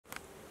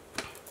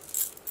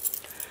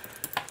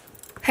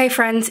Hey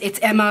friends, it's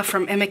Emma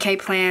from Emma K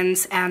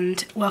Plans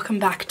and welcome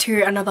back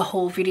to another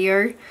haul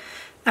video.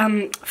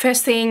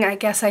 First thing I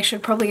guess I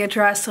should probably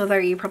address, although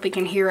you probably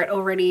can hear it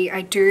already,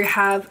 I do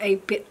have a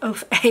bit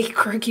of a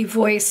croaky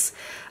voice.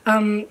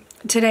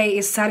 Today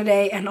is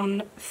Saturday and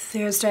on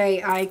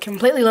Thursday I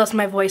completely lost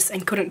my voice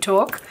and couldn't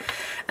talk.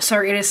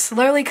 So it is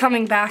slowly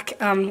coming back,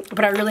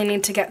 but I really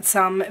need to get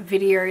some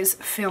videos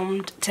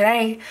filmed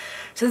today.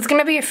 So there's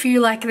going to be a few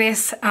like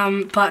this,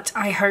 but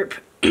I hope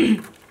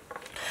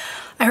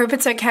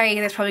it's okay.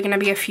 There's probably going to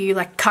be a few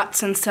like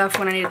cuts and stuff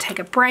when I need to take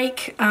a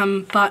break,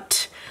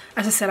 but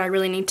as I said, I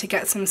really need to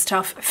get some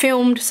stuff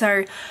filmed,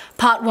 so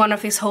part one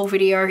of this whole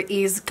video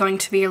is going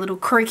to be a little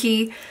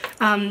croaky,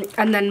 and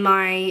then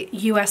my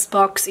US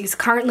box is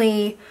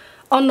currently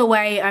on the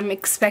way. I'm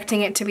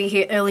expecting it to be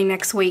here early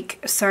next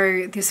week,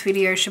 so this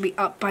video should be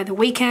up by the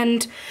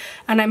weekend,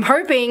 and I'm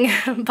hoping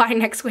by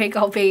next week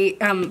I'll be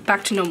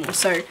back to normal,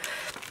 so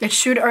it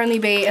should only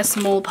be a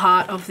small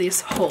part of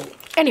this haul.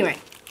 Anyway.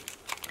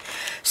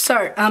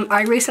 So,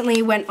 I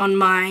recently went on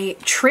my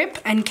trip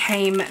and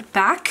came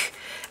back,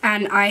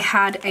 and I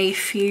had a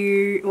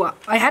few, well,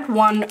 I had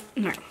one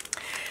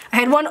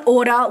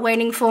order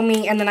waiting for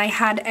me, and then I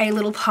had a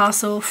little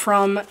parcel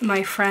from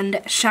my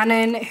friend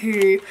Shannon,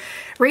 who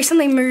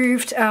recently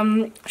moved.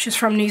 She's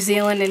from New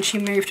Zealand and she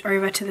moved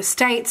over to the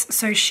States,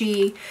 so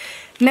she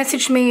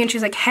messaged me and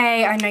she's like,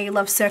 hey, I know you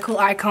love circle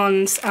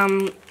icons,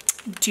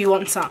 do you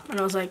want some? And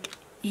I was like,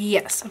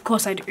 yes, of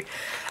course I do.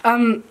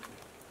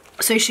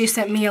 So she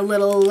sent me a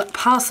little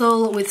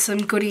parcel with some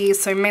goodies,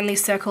 so mainly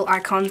circle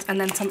icons and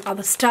then some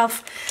other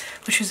stuff,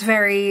 which was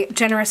very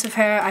generous of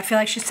her. I feel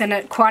like she sent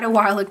it quite a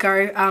while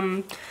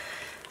ago,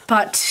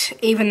 but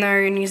even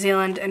though New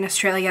Zealand and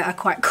Australia are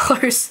quite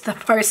close, the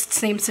post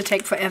seems to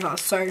take forever,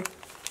 so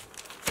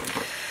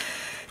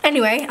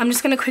anyway, I'm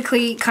just going to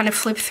quickly kind of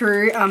flip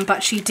through,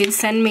 but she did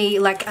send me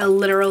like a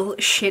literal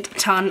shit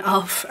ton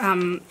of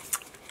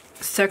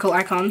circle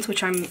icons,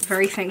 which I'm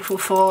very thankful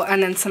for,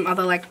 and then some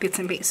other like bits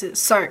and pieces.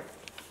 So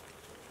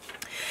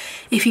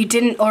if you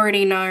didn't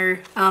already know,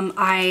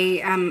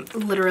 I am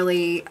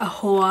literally a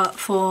whore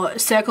for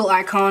circle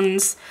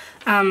icons.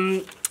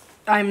 I'm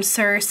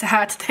so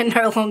sad they're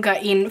no longer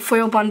in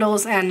foil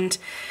bundles, and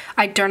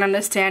I don't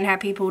understand how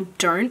people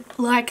don't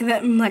like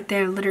them. Like,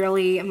 they're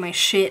literally my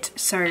shit,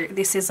 so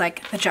this is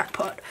like the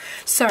jackpot.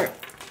 So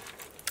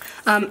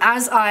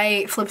as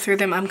I flip through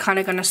them, I'm kind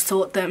of going to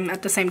sort them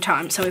at the same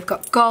time. So we've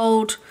got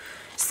gold,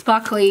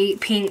 sparkly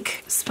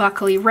pink,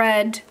 sparkly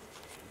red,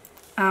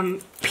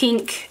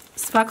 pink,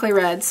 sparkly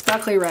red,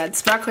 sparkly red,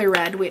 sparkly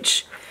red,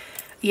 which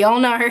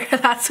y'all know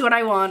that's what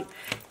I want.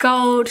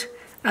 Gold,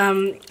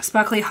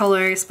 sparkly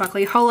hollow,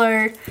 sparkly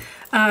hollow.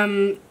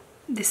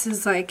 This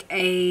is like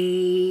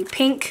a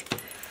pink.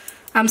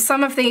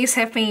 Some of these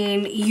have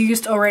been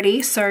used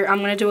already, so I'm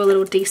going to do a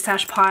little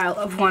destash pile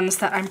of ones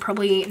that I'm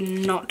probably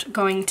not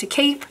going to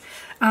keep.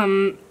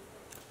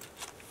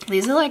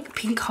 These are like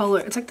pink hollow.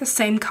 It's like the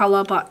same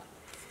colour but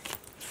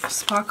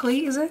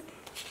sparkly, is it?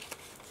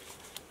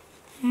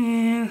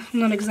 Yeah,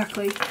 not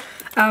exactly.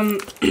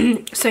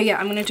 So yeah,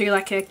 I'm going to do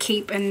like a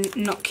keep and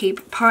not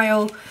keep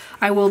pile.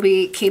 I will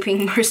be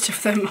keeping most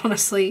of them,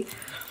 honestly.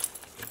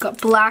 Got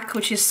black,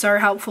 which is so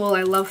helpful.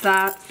 I love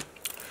that.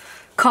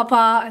 Copper,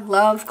 I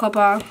love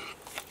copper.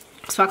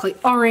 Sparkly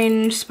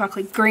orange,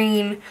 sparkly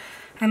green.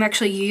 I'm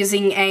actually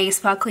using a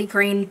sparkly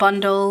green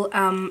bundle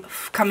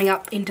coming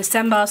up in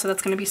December, so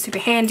that's going to be super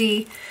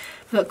handy.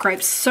 We've got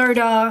grape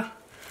soda,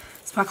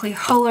 sparkly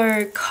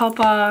hollow,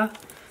 copper,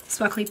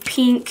 sparkly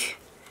pink,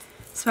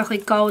 sparkly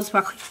gold,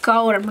 sparkly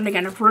gold. I'm running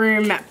out of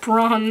room, matte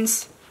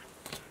bronze.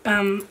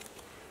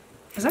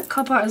 Is that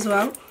copper as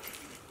well?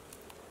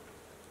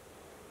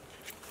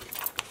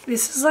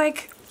 This is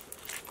like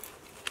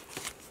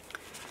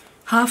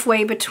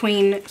halfway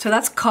between, so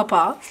that's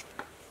copper,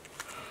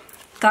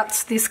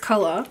 that's this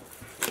colour,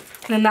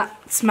 and then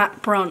that's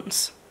matte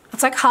bronze.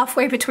 It's like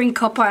halfway between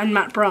copper and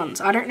matte bronze.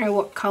 I don't know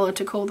what colour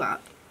to call that.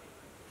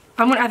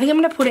 I think I'm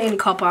going to put it in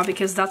copper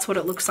because that's what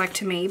it looks like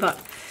to me, but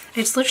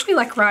it's literally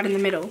like right in the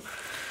middle.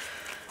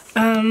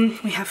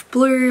 We have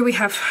blue, we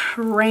have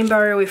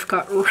rainbow, we've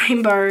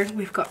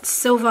got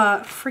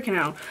silver, freaking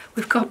hell,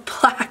 we've got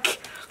black,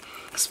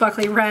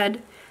 sparkly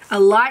red, a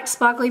light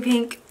sparkly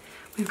pink,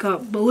 we've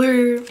got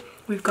blue,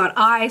 we've got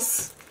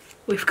ice,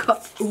 we've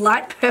got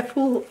light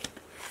purple,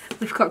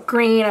 we've got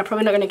green. I'm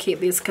probably not going to keep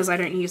this because I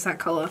don't use that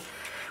colour.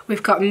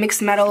 We've got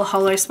mixed metal,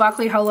 hollow,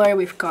 sparkly hollow,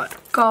 we've got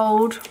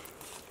gold,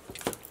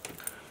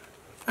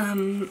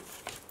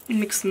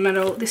 mixed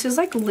metal. This is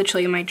like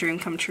literally my dream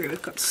come true.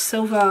 We've got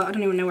silver, I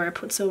don't even know where I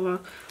put silver,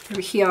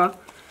 over here.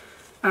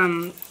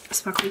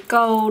 Sparkly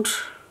gold,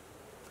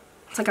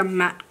 it's like a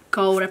matte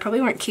gold. I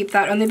probably won't keep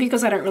that only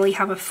because I don't really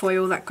have a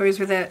foil that goes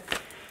with it.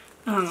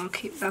 I'll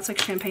keep, that's like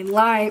champagne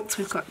lights.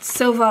 We've got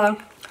silver.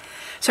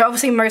 So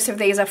obviously most of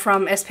these are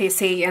from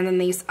SPC, and then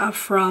these are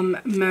from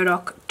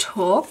Murdoch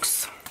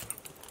Talks.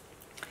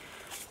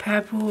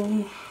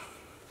 Purple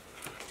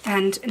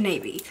and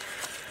navy.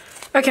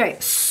 Okay,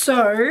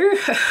 so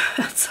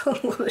that's a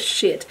lot of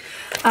shit.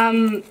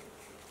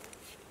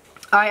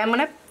 I am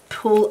gonna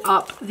pull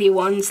up the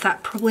ones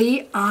that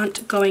probably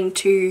aren't going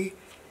to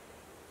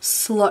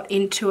slot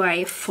into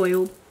a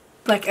foil,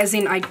 like as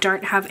in I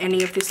don't have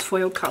any of this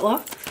foil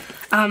colour.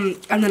 And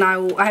then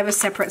I have a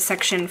separate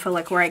section for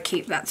like where I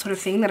keep that sort of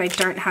thing that I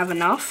don't have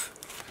enough.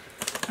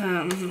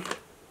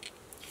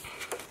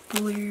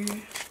 Blue,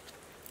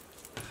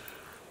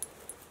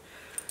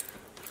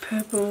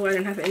 purple, I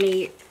don't have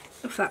any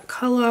of that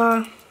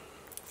colour.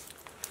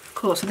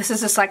 Cool, so this is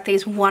just like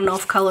these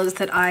one-off colours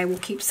that I will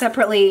keep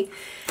separately,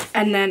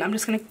 and then I'm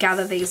just going to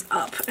gather these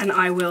up and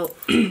I will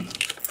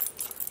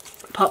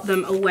pop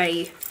them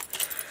away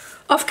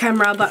off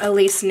camera, but at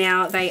least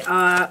now they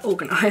are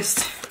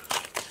organised.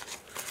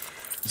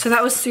 So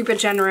that was super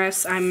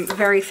generous. I'm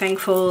very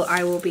thankful.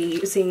 I will be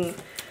using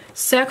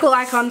circle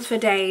icons for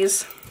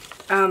days.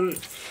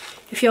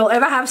 If you'll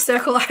ever have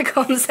circle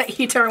icons that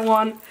you don't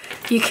want,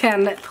 you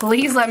can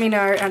please let me know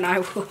and I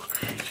will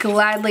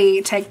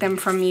gladly take them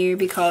from you,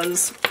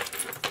 because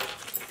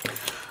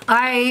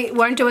I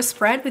won't do a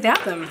spread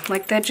without them.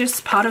 Like, they're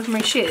just part of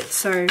my shit.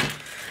 So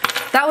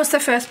that was the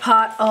first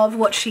part of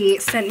what she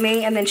sent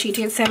me, and then she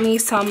did send me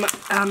some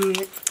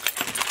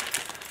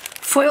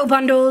foil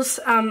bundles.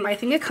 I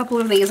think a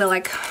couple of these are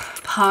like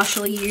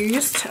partially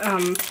used,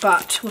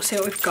 but we'll see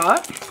what we've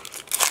got.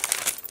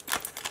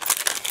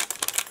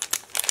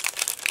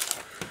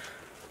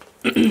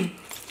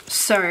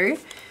 So,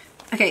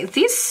 okay,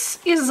 this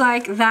is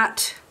like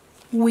that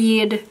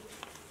weird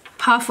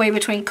halfway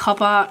between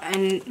copper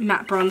and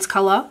matte bronze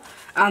colour.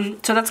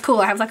 So that's cool.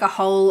 I have like a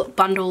whole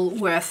bundle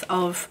worth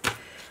of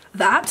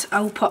that.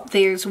 I will pop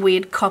these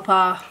weird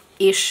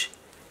copper-ish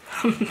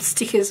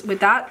stickers with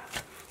that.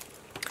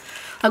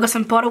 I've got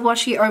some bottle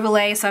washy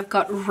overlays. I've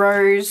got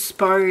rose,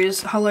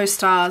 bows, hollow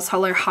stars,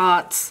 hollow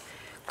hearts,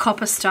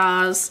 copper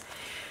stars,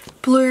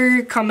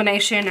 blue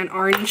combination and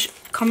orange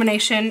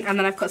combination, and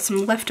then I've got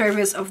some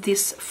leftovers of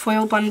this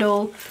foil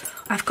bundle.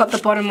 I've got the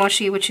bottom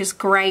washi, which is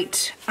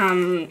great.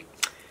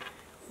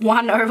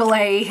 One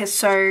overlay,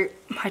 so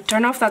I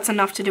don't know if that's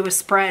enough to do a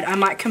spread. I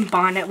might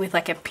combine it with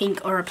like a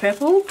pink or a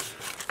purple.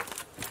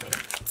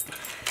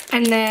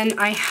 And then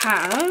I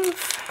have,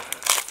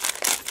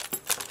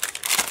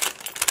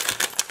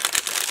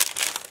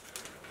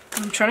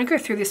 I'm trying to go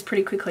through this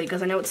pretty quickly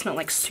because I know it's not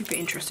like super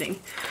interesting.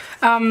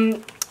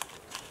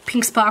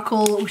 Pink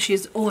Sparkle, which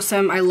is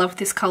awesome. I love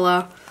this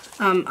colour.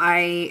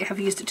 I have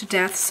used it to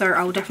death, so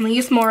I will definitely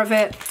use more of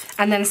it.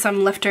 And then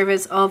some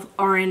leftovers of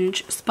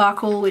Orange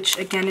Sparkle, which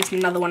again is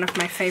another one of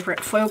my favourite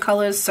foil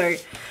colours, so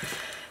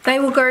they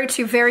will go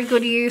to very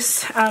good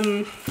use.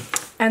 And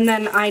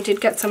then I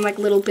did get some like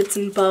little bits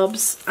and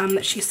bobs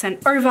that she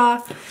sent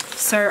over.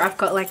 So I've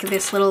got like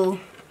this little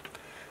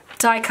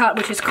die cut,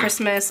 which is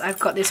Christmas. I've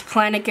got this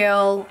Planner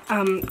Girl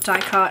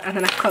die cut, and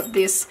then I've got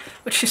this,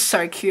 which is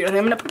so cute. I think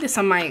I'm going to put this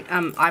on my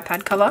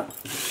iPad cover.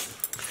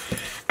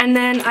 And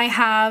then I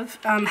have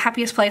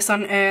Happiest Place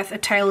on Earth, A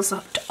Tale as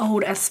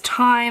Old as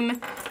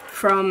Time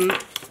from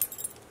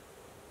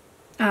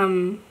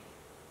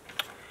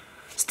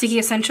Sticky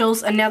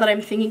Essentials. And now that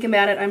I'm thinking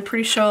about it, I'm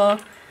pretty sure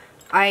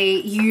I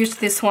used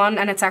this one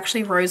and it's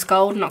actually rose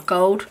gold, not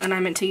gold, and I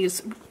meant to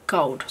use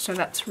gold. So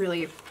that's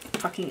really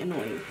fucking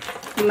annoying.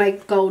 My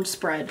gold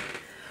spread.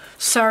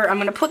 So I'm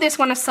going to put this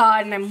one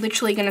aside and I'm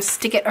literally going to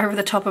stick it over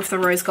the top of the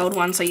rose gold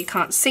one so you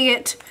can't see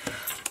it.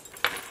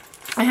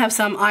 I have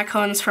some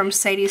icons from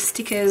Sadie's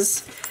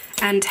Stickers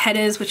and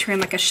headers, which are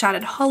in like a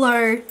shattered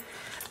hollow.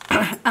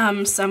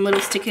 Some little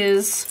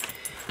stickers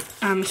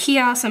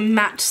here, some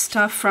matte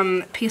stuff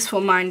from Peaceful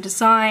Mind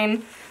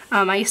Design.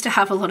 I used to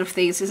have a lot of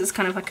these. This is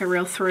kind of like a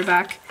real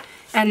throwback.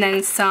 And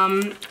then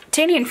some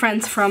Teeny and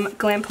Friends from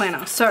Glam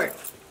Planner. So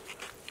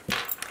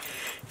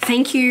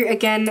thank you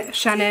again,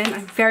 Shannon. I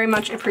very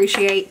much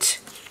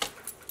appreciate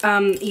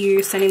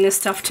you sending this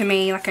stuff to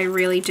me. Like, I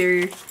really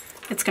do.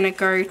 It's going to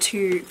go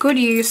to good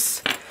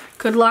use.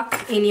 Good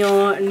luck in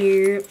your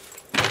new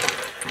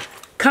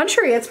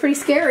country. It's pretty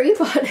scary,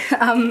 but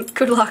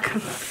good luck.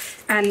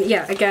 And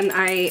yeah, again,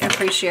 I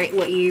appreciate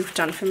what you've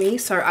done for me.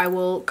 So I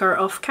will go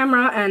off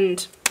camera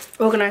and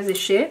organize this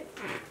shit.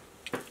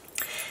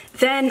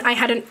 Then I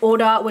had an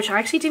order, which I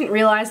actually didn't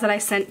realize that I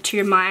sent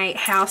to my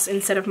house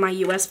instead of my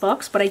US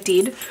box, but I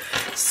did.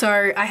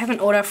 So I have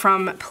an order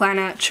from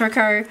Planner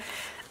Choco.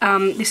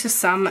 This is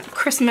some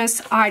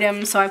Christmas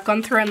items, so I've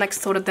gone through and like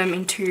sorted them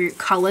into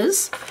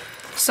colours.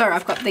 So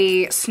I've got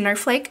the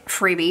Snowflake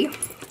freebie.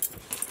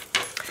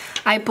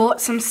 I bought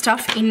some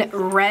stuff in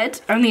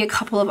red, only a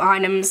couple of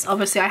items.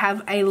 Obviously I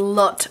have a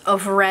lot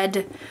of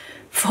red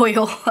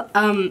foil,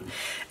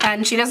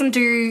 and she doesn't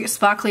do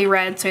sparkly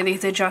red, so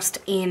these are just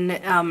in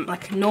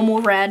like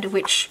normal red,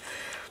 which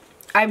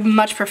I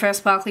much prefer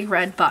sparkly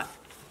red, but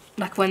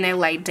like when they're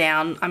laid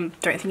down, I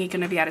don't think you're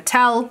going to be able to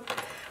tell.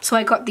 So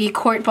I got the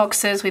quote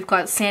boxes. We've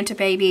got Santa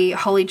Baby,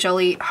 Holly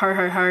Jolly, Ho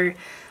Ho Ho,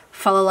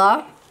 Fa La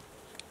La.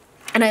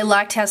 And I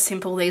liked how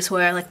simple these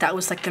were. Like, that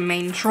was like the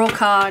main draw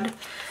card.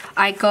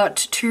 I got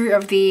 2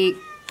 of the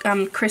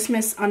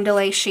Christmas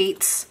underlay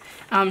sheets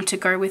to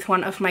go with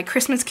one of my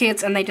Christmas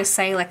kits, and they just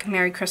say like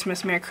Merry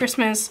Christmas, Merry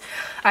Christmas.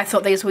 I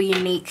thought these were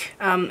unique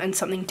and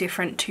something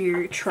different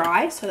to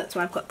try, so that's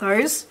why I've got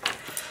those.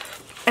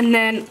 And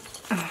then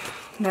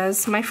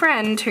there's my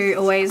friend who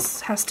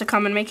always has to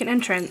come and make an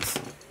entrance.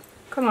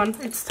 Come on,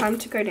 it's time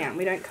to go down.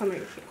 We don't come over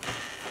here.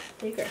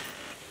 There you go.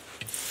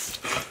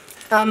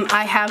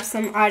 I have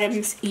some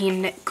items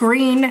in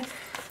green.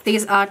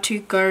 These are to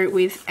go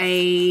with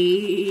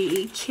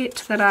a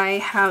kit that I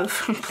have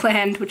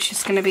planned, which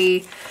is going to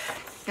be,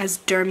 as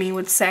Domi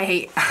would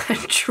say,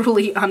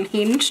 truly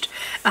unhinged.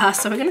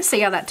 So we're going to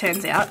see how that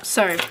turns out.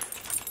 So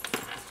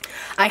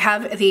I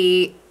have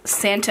the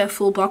Santa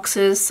full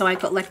boxes, so I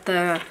got like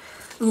the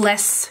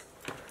less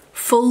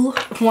full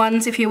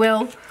ones, if you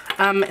will.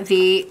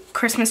 The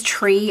Christmas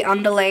tree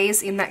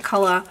underlays in that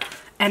colour,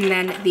 and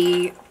then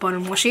the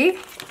bottom washi.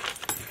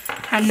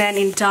 And then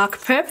in dark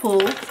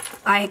purple,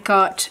 I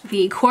got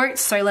the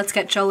quotes, so let's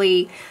get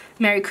jolly,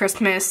 Merry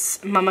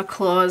Christmas, Mama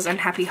Claus, and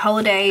Happy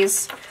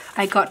Holidays.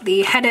 I got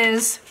the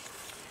headers,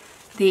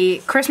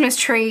 the Christmas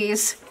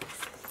trees,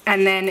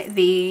 and then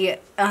the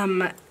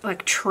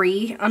like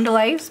tree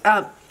underlays,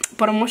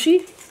 bottom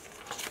washi.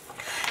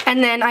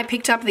 And then I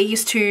picked up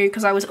these two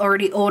because I was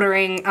already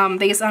ordering.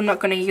 These I'm not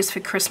going to use for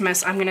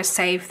Christmas. I'm going to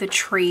save the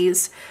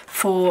trees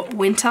for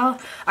winter.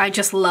 I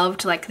just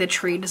loved like the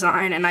tree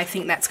design, and I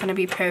think that's going to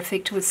be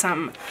perfect with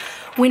some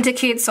winter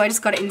kits. So I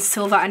just got it in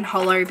silver and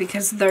hollow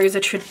because those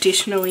are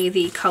traditionally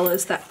the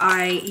colours that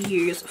I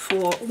use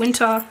for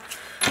winter.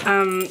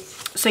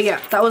 So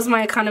yeah, that was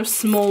my kind of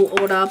small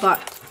order,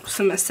 but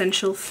some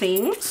essential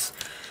things.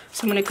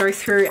 So I'm going to go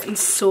through and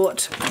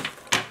sort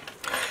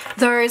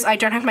those. I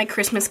don't have my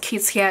Christmas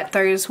kits yet.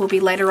 Those will be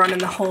later on in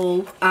the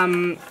haul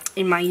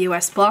in my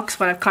US box,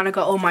 but I've kind of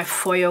got all my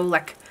foil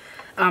like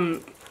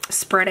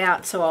spread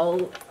out, so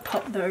I'll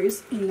pop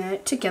those in there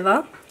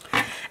together.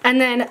 And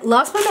then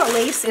last but not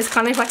least is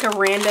kind of like a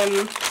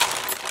random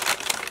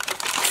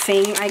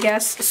thing, I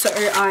guess. So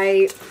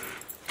I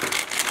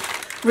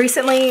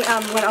recently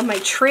went on my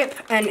trip,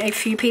 and a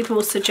few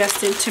people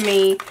suggested to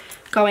me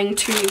going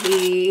to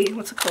the,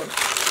 what's it called?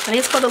 I think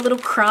it's called the Little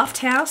Craft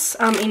House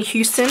in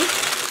Houston.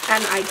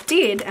 And I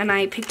did, and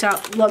I picked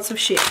up lots of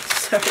shit,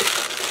 so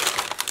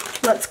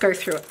let's go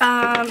through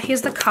it.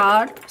 Here's the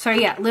card. So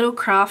yeah, Little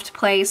Craft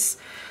Place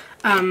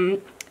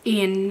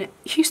in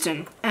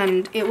Houston,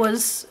 and it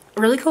was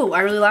really cool.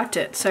 I really liked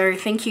it, so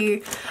thank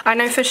you. I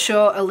know for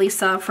sure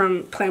Elisa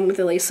from Plan with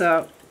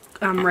Elisa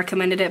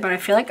recommended it, but I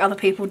feel like other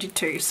people did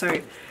too, so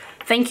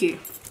thank you.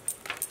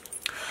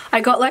 I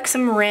got like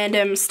some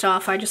random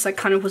stuff. I just like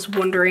kind of was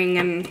wandering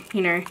and,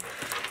 you know,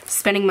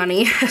 spending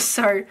money.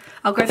 So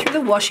I'll go through the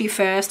washi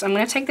first. I'm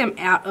going to take them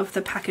out of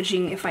the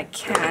packaging if I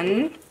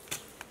can,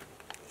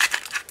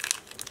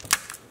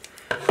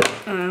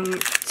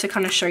 to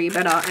kind of show you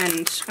better,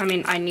 and I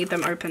mean I need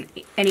them open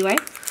anyway.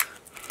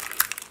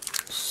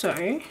 So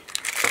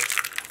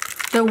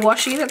the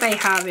washi that they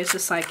have is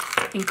just like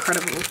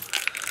incredible.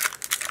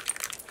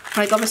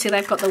 Like obviously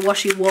they've got the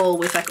washi wall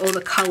with like all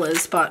the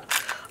colors, but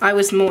I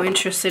was more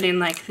interested in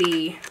like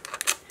the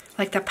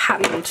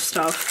patterned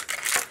stuff.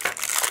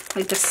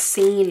 Like the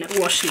scene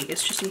washi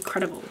is just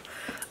incredible.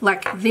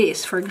 Like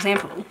this, for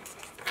example.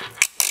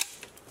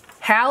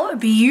 How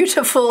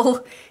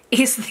beautiful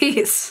is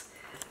this?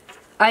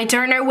 I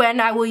don't know when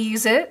I will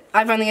use it.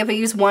 I've only ever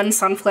used one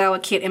sunflower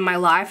kit in my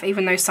life,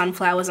 even though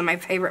sunflowers are my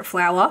favorite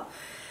flower.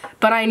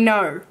 But I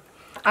know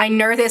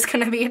there's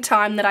going to be a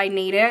time that I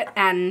need it,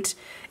 and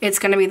it's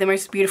going to be the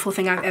most beautiful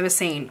thing I've ever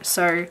seen.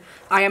 So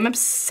I am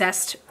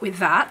obsessed with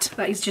that.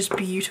 That is just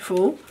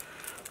beautiful.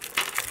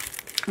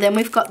 Then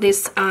we've got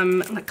this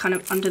like kind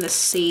of under the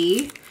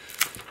sea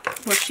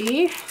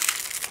washi,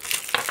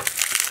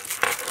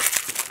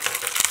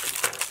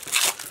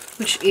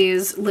 which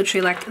is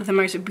literally like the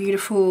most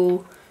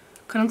beautiful,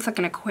 kind of looks like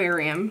an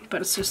aquarium, but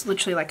it's just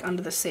literally like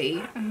under the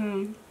sea.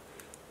 Can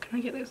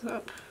I get this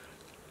up?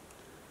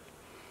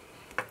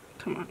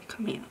 Come on,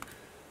 come here.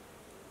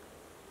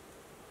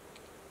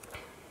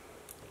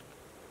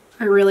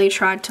 I really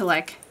tried to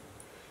like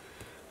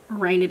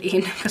rein it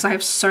in because I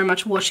have so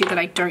much washi that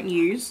I don't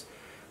use.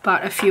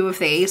 But a few of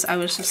these, I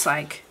was just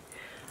like,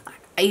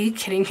 are you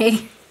kidding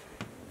me?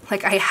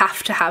 Like, I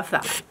have to have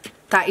that.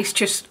 That is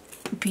just,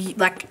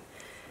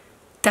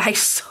 that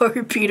is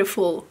so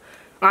beautiful.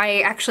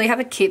 I actually have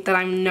a kit that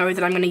I know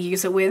that I'm going to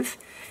use it with.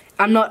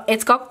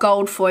 It's got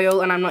gold foil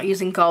and I'm not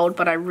using gold,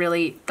 but I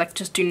really, like,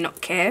 just do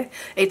not care.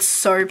 It's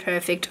so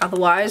perfect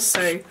otherwise.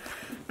 So,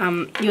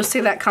 you'll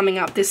see that coming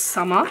up this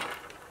summer.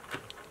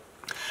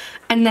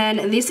 And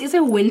then this is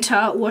a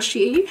winter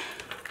washi.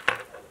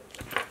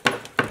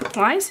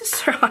 Why is this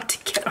so hard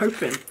to get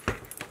open?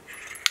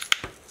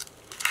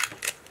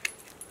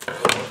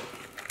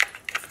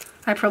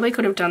 I probably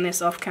could have done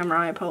this off camera,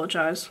 I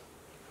apologize.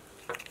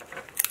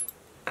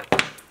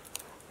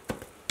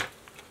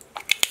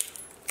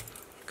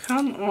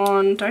 Come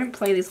on, don't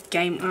play this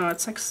game. Oh,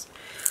 it's like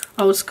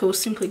old school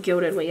Simply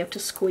Gilded where you have to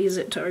squeeze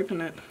it to open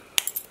it.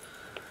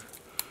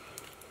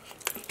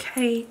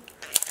 Okay.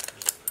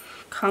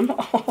 come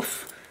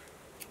off.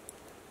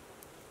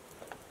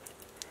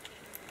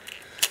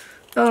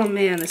 Oh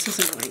man, this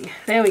is annoying.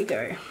 There we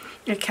go.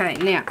 Okay,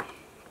 now,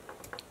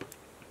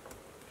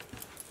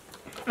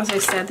 as I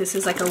said, this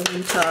is like a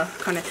winter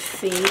kind of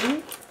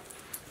theme.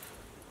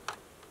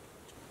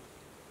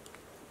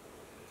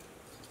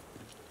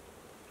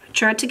 I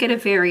tried to get a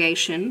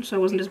variation, so I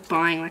wasn't just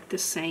buying like the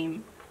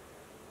same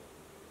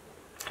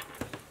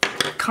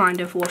kind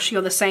of washi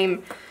or the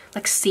same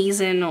like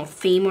season or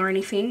theme or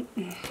anything.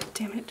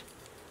 Damn it.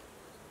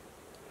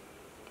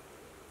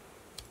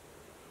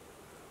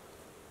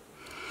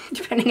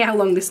 Depending how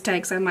long this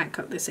takes, I might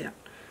cut this out.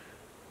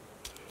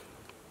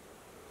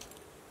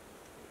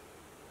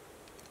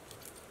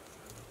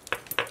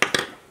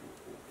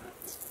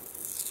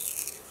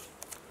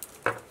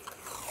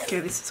 Okay,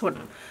 this is what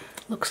it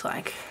looks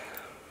like.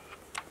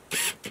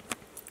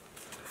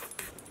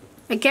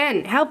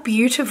 Again, how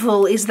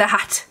beautiful is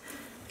that?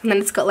 And then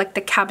it's got like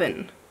the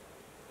cabin.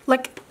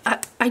 Like,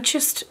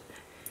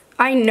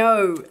 I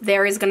know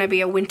there is going to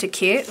be a winter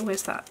kit.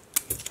 Where's that?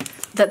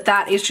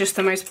 That is just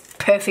the most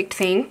perfect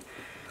thing.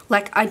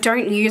 Like, I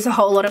don't use a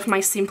whole lot of my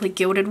Simply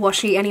Gilded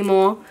washi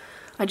anymore.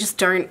 I just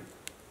don't.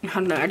 I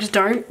don't know, I just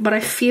don't. But I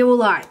feel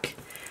like,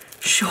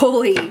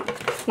 surely,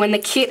 when the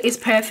kit is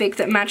perfect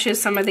that matches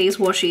some of these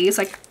washies,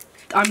 like,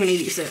 I'm going to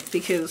use it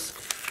because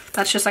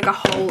that's just like a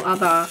whole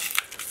other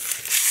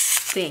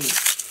thing.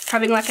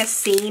 Having like a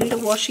seamed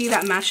washi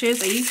that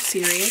matches. Are you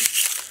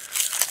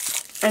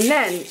serious? And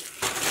then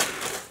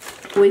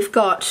we've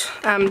got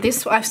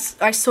this.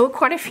 I saw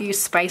quite a few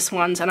space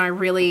ones and I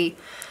really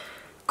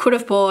could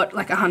have bought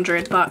like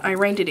 100, but I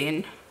reined it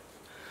in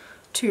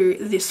to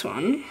this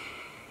one.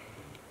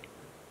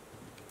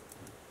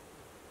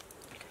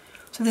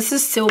 So this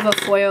is silver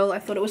foil. I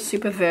thought it was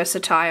super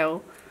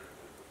versatile.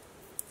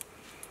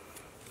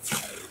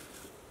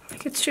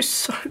 Like, it's just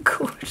so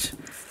good.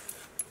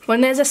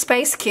 When there's a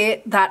space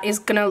kit that is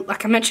gonna,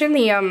 like I mentioned,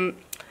 the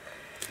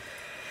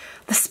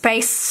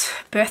space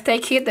birthday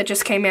kit that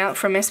just came out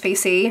from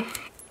SPC.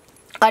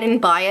 I didn't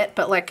buy it,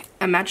 but like,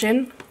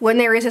 imagine when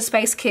there is a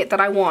space kit that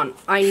I want,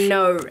 I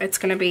know it's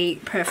gonna be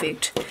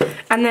perfect.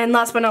 And then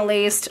last but not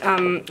least,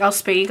 I'll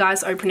spare you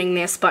guys opening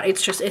this, but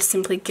it's just a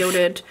Simply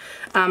Gilded.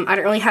 I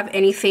don't really have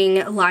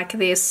anything like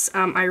this.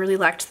 I really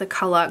liked the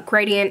color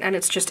gradient and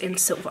it's just in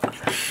silver.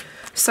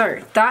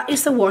 So that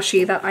is the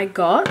washi that I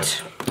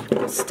got.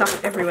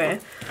 Stuff everywhere.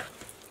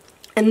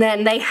 And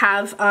then they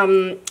have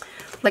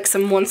like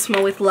some Once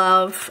More With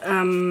Love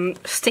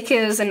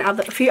stickers and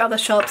a few other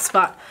shops,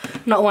 but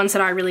not ones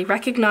that I really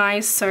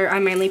recognize. So I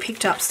mainly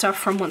picked up stuff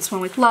from Once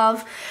More With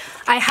Love.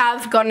 I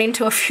have gotten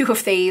into a few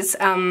of these.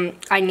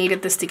 I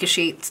needed the sticker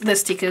sheets, the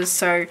stickers,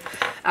 so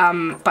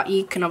but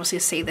you can obviously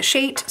see the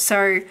sheet.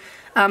 So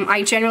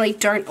I generally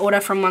don't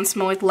order from Once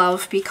More With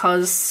Love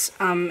because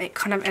it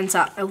kind of ends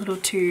up a little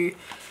too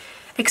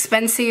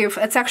expensive.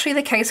 It's actually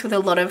the case with a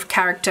lot of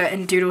character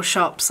and doodle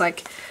shops.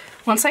 Like,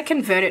 once I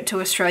convert it to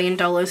Australian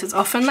dollars, it's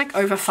often like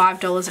over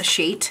 $5 a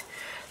sheet.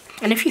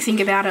 And if you think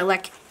about it,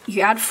 like,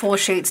 you add 4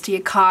 sheets to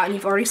your cart and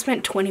you've already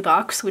spent 20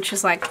 bucks, which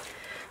is like, I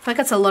feel like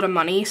that's a lot of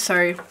money.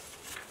 So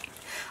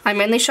I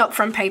mainly shop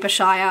from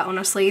Papershire,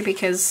 honestly,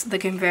 because the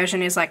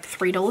conversion is like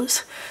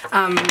 $3.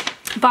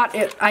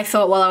 But I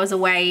thought while I was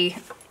away,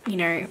 you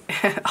know,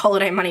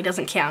 holiday money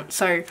doesn't count.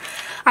 So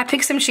I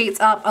picked some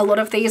sheets up. A lot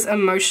of these are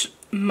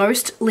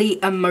mostly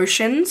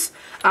emotions,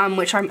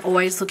 which I'm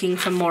always looking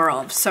for more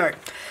of. So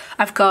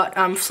I've got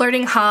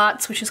Floating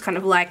Hearts, which is kind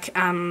of like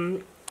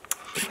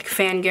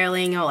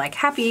fangirling or like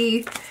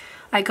happy.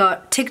 I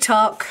got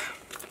TikTok,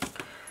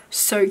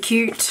 So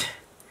Cute,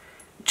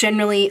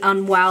 Generally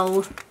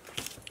Unwell,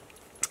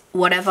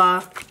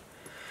 Whatever,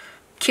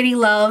 Kitty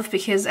Love,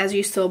 because as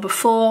you saw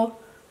before,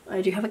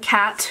 I do have a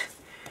cat.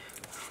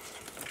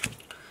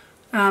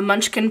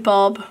 Munchkin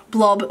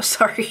Blob,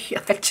 sorry,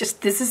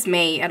 this is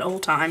me at all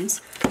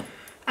times.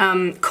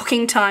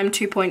 Cooking Time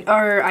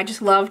 2.0, I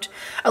just loved,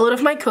 a lot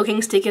of my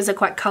cooking stickers are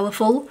quite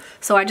colourful,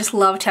 so I just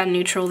loved how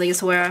neutral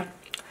these were.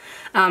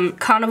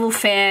 Carnival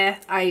Fair,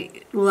 I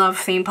love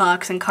theme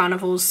parks and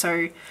carnivals,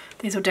 so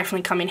these will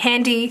definitely come in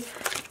handy.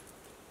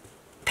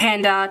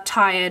 Panda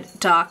Tired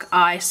Dark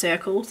Eye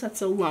Circles,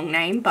 that's a long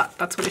name, but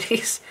that's what it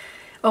is.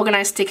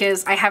 Organised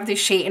stickers, I have this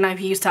sheet and I've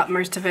used up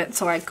most of it,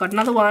 so I got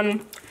another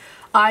one.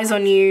 Eyes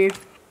on You,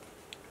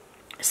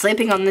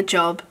 Sleeping on the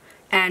Job,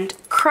 and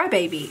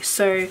Crybaby.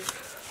 So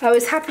I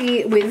was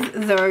happy with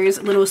those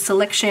little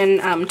selection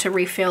to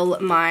refill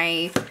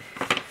my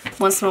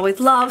Once More With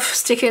Love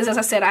stickers. As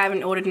I said, I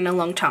haven't ordered in a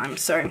long time.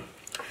 So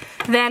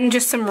then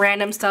just some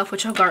random stuff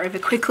which I'll go over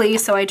quickly.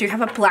 So I do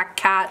have a black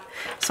cat,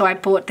 so I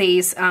bought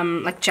these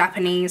like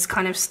Japanese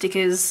kind of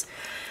stickers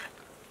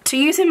to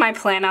use in my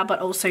planner, but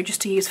also just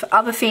to use for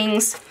other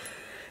things.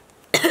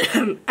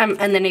 And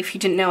then if you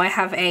didn't know, I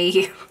have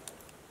a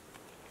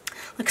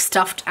like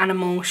stuffed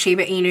animal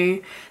Shiba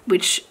Inu,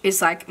 which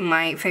is like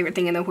my favorite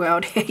thing in the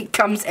world. It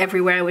comes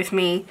everywhere with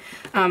me.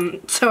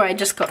 So I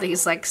just got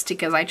these like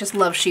stickers. I just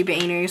love Shiba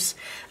Inus.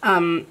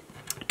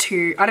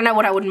 I don't know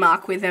what I would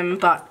mark with them,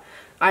 but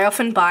I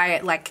often buy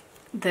like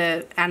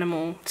the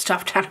animal,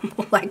 stuffed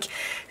animal, like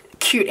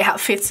cute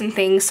outfits and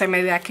things, so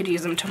maybe I could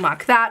use them to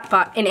mark that,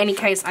 but in any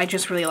case I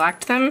just really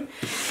liked them.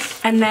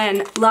 And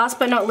then last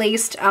but not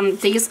least,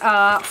 these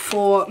are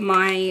for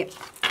my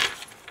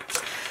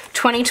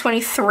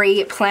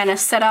 2023 planner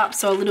setup,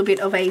 so a little bit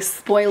of a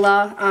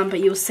spoiler, but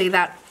you'll see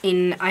that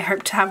I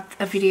hope to have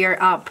a video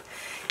up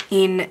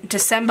in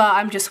December.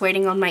 I'm just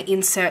waiting on my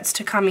inserts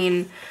to come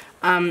in,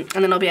 and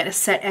then I'll be able to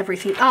set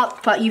everything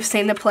up. But you've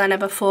seen the planner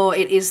before.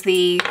 It is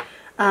the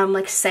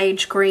like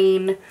sage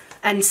green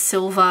and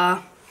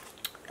silver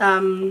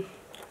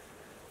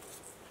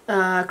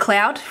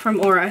cloud from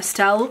Aura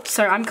Estelle.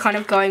 So I'm kind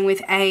of going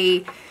with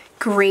a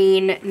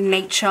green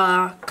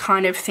nature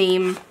kind of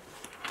theme.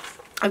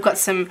 I've got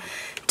some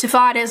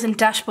dividers and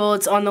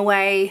dashboards on the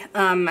way,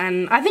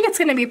 and I think it's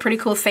going to be a pretty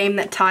cool theme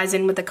that ties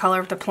in with the color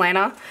of the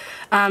planner.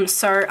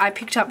 So I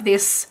picked up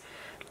this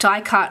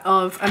die cut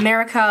of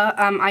America.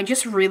 I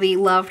just really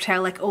loved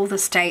how like all the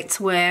states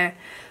were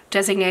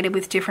designated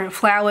with different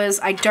flowers.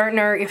 I don't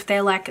know if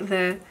they're like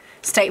the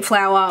state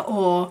flower,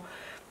 or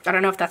I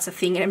don't know if that's a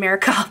thing in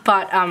America,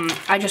 but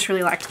I just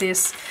really liked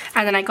this.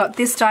 And then I got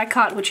this die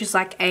cut, which is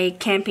like a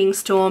camping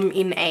storm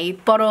in a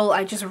bottle.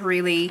 I just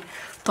really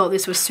thought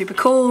this was super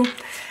cool.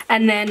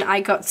 And then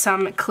I got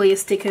some clear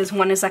stickers.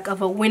 One is like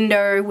of a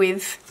window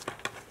with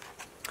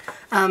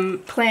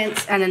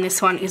plants, and then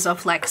this one is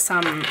of like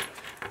some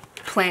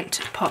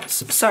plant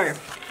pots. So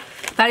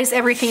that is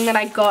everything that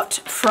I got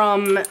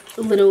from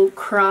Little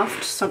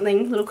Craft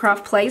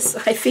Place,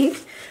 I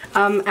think.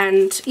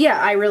 And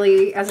yeah, I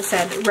really, as I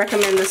said,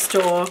 recommend the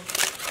store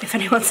if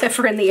anyone's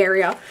ever in the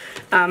area.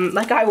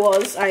 Like I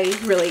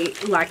really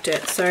liked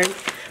it. So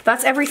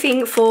that's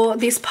everything for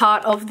this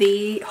part of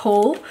the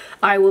haul.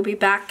 I will be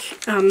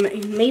back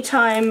in me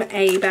time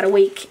about a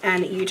week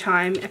and you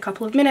time a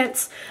couple of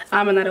minutes,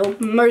 and that'll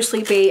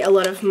mostly be a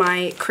lot of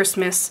my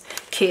Christmas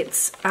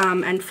kits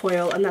and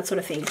foil and that sort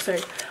of thing. So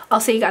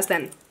I'll see you guys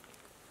then.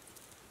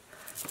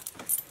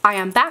 I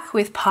am back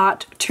with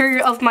part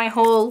 2 of my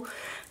haul.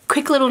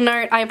 Quick little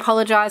note, I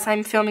apologize,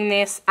 I'm filming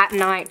this at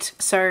night,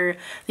 so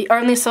the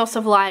only source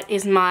of light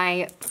is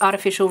my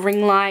artificial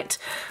ring light.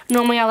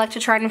 Normally I like to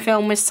try and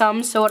film with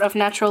some sort of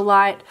natural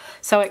light,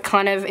 so it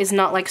kind of is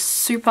not like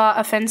super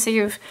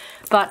offensive,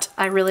 but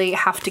I really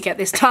have to get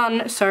this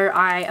done, so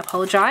I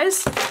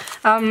apologize.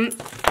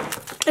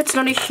 It's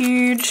not a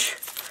huge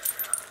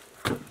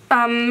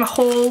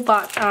haul,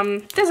 but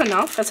there's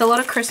enough. It's a lot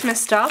of Christmas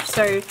stuff,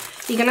 so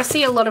you're gonna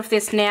see a lot of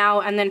this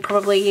now and then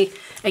probably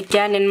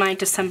again in my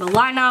December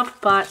lineup,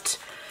 but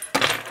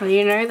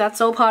you know, that's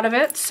all part of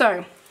it.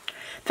 So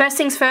first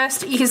things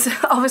first is,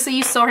 obviously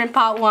you saw in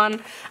part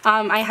 1,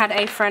 I had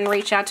a friend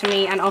reach out to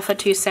me and offer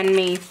to send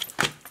me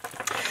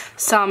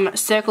some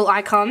circle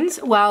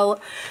icons.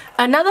 Well,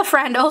 another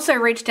friend also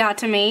reached out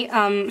to me,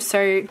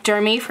 so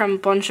Domi from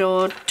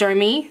Bonjour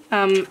Domi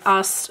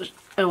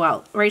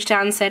reached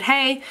out and said,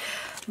 hey,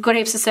 I've got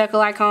heaps of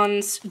circle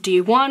icons, do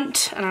you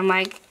want? And I'm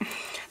like,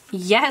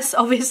 yes,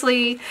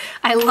 obviously.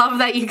 I love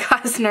that you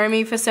guys know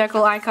me for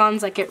circle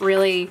icons. Like, it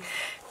really,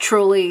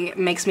 truly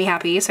makes me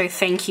happy, so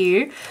thank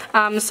you.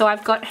 So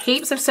I've got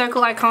heaps of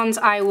circle icons.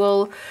 I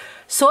will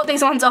sort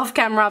these ones off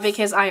camera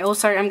because I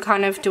also am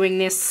kind of doing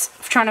this,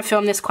 trying to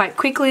film this quite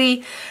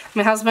quickly.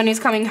 My husband is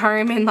coming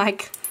home in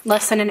like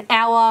less than an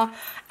hour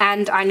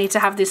and I need to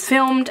have this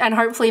filmed and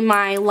hopefully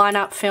my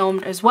lineup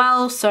filmed as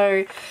well.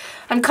 So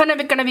I'm kind of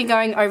going to be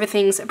going over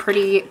things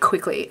pretty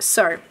quickly.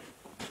 So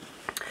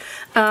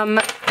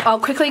I'll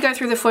quickly go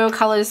through the foil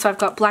colours. So I've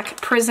got Black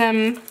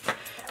Prism,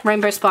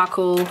 Rainbow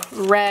Sparkle,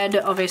 Red,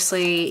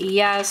 obviously,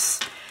 yes.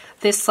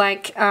 This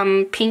like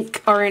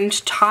pink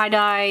orange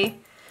tie-dye.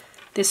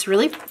 This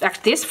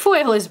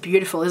foil is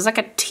beautiful. It's like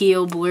a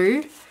teal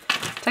blue.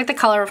 It's like the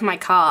colour of my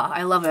car.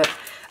 I love it.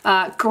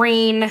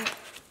 Green,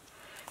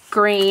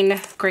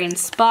 green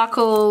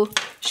sparkle,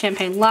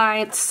 Champagne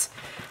Lights,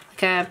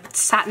 like a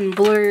satin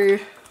blue,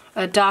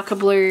 a darker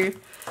blue,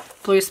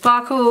 blue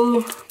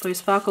sparkle, blue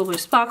sparkle, blue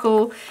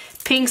sparkle,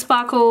 pink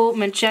sparkle,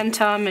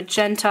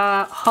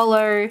 magenta,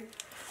 hollow,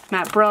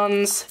 matte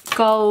bronze,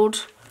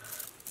 gold,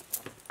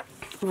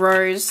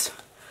 rose,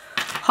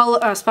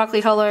 hollow,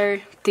 sparkly hollow.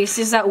 This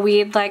is that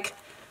weird like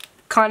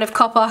kind of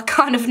copper,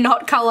 kind of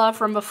not color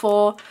from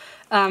before.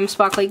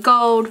 Sparkly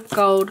gold,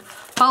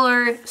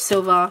 hollow,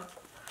 silver,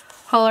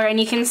 hollow, and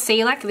you can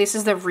see like this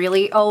is the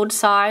really old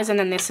size and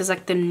then this is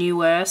like the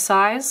newer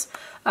size.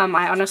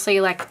 I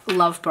honestly like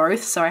love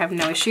both, so I have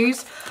no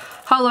issues.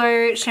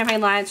 Hollow, Champagne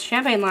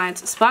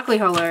Lights, Sparkly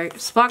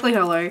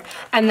Hollow,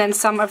 and then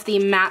some of the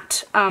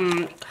matte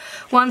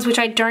ones, which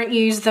I don't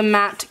use the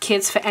matte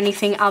kits for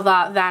anything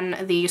other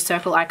than the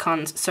circle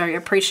icons, so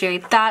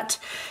appreciate that.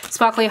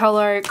 Sparkly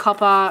Hollow,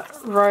 Copper,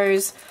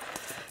 Rose,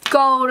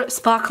 Gold,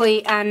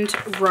 Sparkly,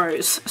 and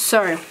Rose.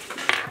 So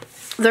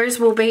those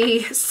will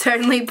be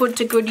certainly put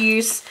to good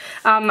use.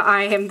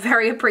 I am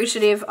very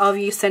appreciative of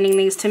you sending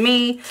these to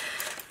me.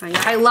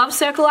 I love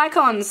circle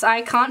icons.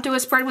 I can't do a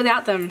spread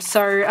without them.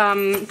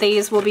 So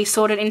these will be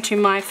sorted into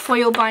my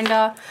foil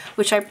binder,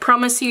 which I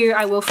promise you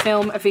I will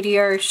film a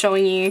video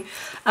showing you.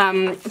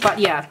 But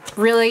yeah,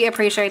 really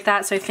appreciate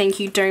that. So thank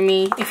you,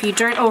 Domi. If you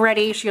don't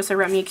already, she also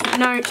wrote me a cute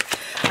note.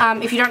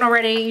 If you don't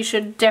already, you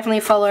should definitely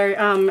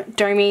follow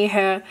Domi.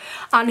 Her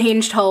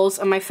unhinged hauls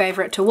are my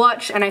favorite to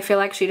watch, and I feel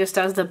like she just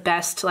does the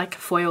best like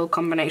foil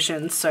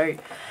combinations. So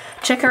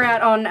check her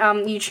out on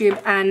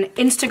YouTube and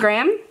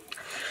Instagram.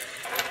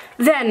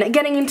 Then,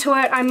 getting into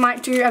it, I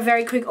might do a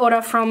very quick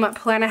order from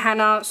Planner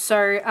Hannah.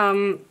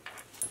 So,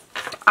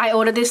 I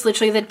ordered this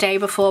literally the day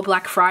before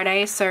Black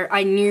Friday, so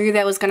I knew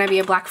there was going to be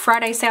a Black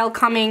Friday sale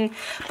coming,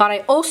 but I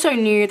also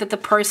knew that the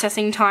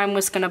processing time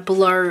was going to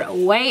blow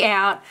way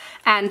out,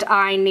 and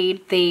I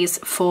need these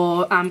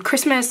for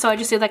Christmas, so I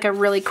just did like a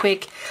really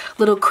quick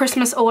little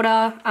Christmas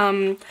order,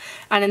 and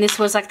then this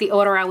was like the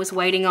order I was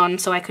waiting on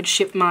so I could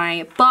ship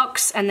my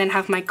box and then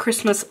have my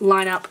Christmas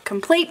lineup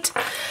complete.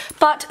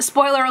 But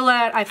spoiler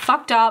alert, I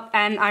fucked up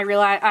and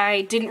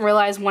I didn't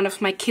realize one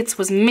of my kits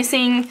was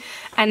missing,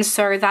 and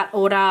so that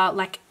order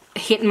like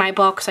hit my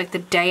box like the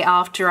day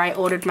after I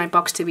ordered my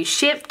box to be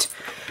shipped,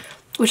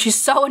 which is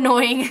so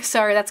annoying.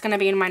 So that's going to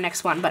be in my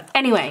next one. But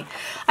anyway,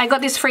 I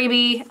got this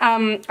freebie.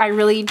 I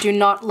really do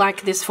not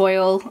like this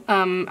foil.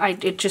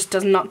 It just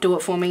does not do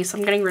it for me, so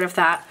I'm getting rid of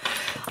that.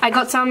 I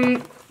got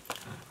some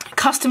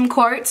custom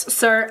quotes.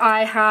 So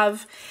I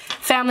have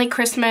Family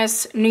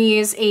Christmas, New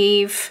Year's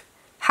Eve,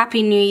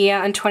 Happy New Year,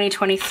 and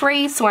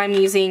 2023. So I'm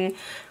using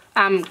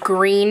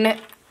green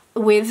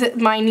with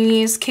my New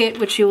Year's kit,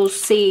 which you will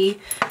see,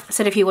 I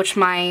said if you watch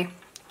my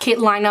kit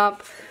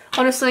lineup.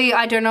 Honestly,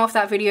 I don't know if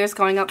that video is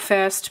going up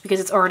first because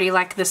it's already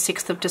like the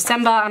 6th of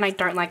December and I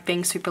don't like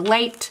being super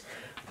late,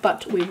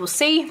 but we will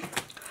see.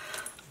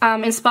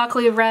 In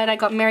Sparkly Red, I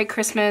got Merry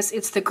Christmas,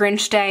 It's the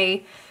Grinch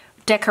Day,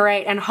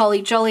 Decorate, and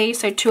Holly Jolly.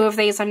 So 2 of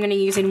these I'm going to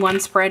use in one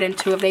spread and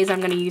 2 of these I'm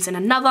going to use in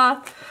another.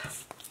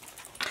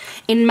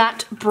 In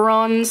Matte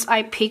Bronze,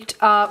 I picked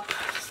up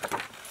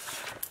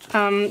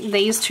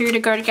these 2 to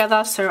go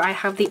together. So I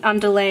have the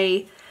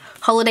Underlay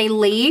Holiday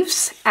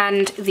Leaves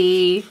and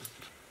the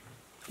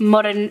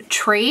Modern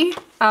Tree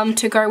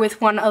to go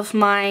with one of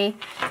my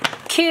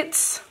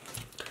kits.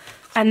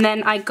 And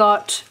then I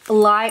got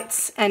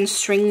lights and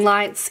string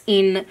lights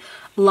in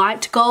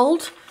light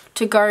gold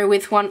to go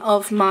with one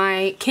of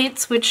my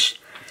kits, which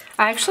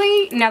I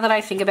actually, now that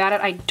I think about it,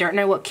 I don't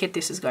know what kit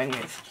this is going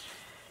with.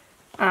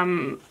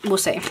 We'll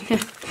see.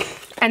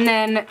 And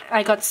then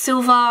I got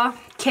silver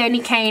candy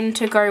cane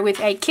to go with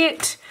a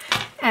kit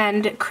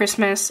and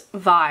Christmas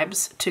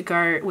vibes to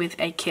go with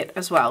a kit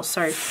as well.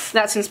 So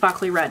that's in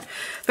Sparkly Red.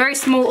 Very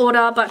small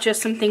order, but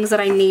just some things that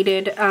I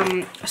needed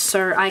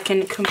so I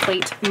can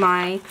complete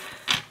my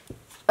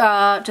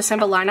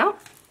December lineup.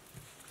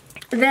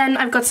 Then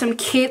I've got some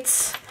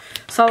kits.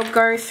 So I'll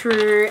go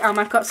through,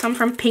 I've got some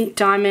from Pink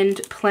Diamond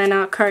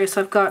Planner Co.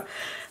 So I've got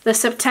the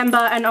September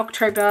and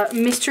October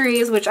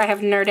mysteries, which I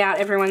have no doubt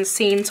everyone's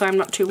seen, so I'm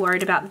not too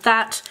worried about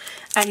that.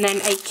 And then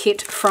a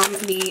kit from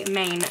the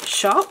main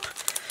shop.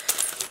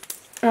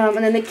 And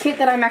then the kit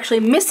that I'm actually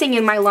missing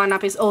in my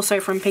lineup is also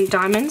from Pink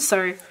Diamond,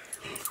 so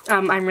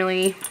I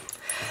really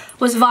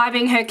was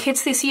vibing her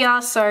kits this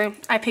year, so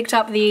I picked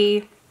up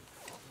the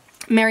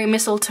Merry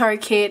Mistletoe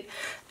kit,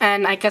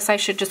 and I guess I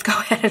should just go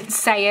ahead and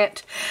say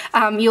it.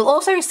 You'll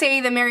also see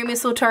the Merry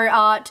Mistletoe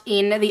art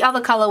in the other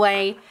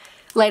colorway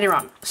later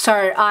on.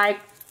 So I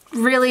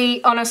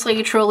really,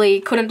 honestly,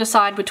 truly couldn't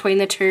decide between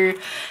the 2,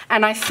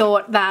 and I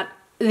thought that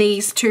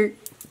these 2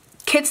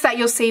 kits that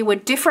you'll see were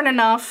different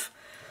enough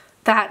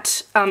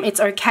that it's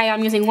okay.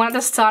 I'm using one at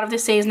the start of the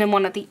season and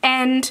one at the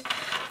end.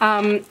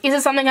 Is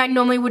it something I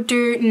normally would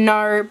do?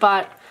 No,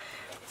 but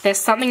there's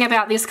something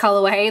about this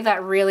colorway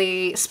that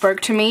really spoke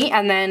to me,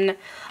 and then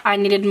I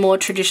needed more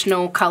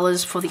traditional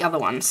colors for the other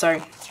one.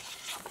 So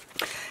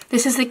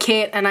this is the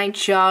kit, and I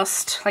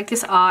just, like,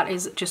 this art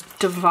is just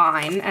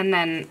divine, and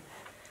then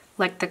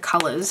like the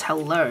colors,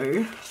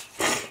 hello.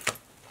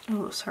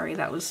 Oh, sorry,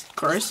 that was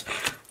gross.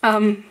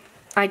 I'm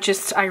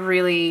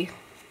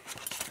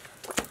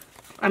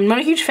not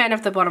a huge fan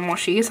of the bottom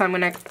washi, so I'm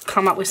going to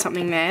come up with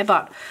something there,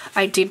 but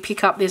I did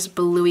pick up this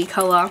bluey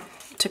colour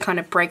to kind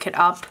of break it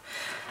up.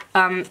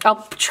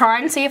 I'll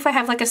try and see if I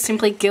have like a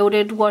Simply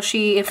Gilded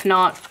washi. If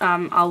not,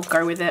 I'll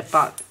go with it,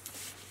 but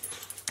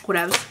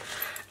whatever.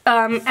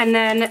 And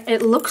then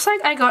it looks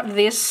like I got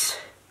this.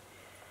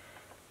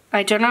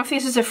 I don't know if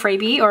this is a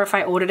freebie or if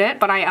I ordered it,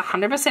 but I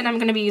 100% am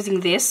going to be using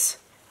this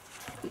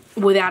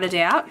without a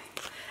doubt.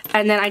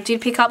 And then I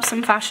did pick up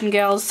some Fashion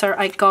Girls, so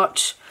I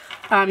got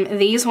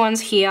these ones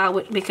here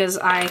because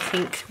I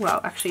think, well,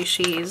 actually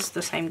she is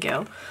the same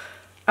girl.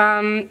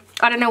 I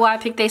don't know why I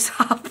picked these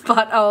up,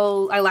 but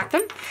I like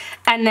them.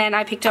 And then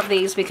I picked up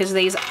these because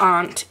these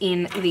aren't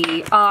in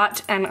the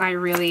art, and I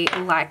really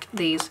like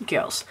these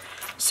girls.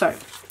 So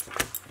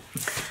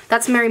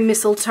that's Merry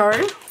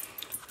Mistletoe.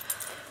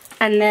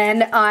 And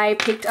then I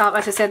picked up,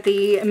 as I said,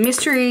 the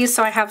mysteries.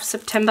 So I have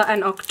September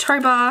and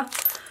October.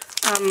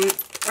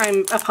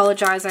 I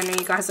apologize, I know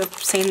you guys have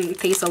seen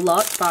these a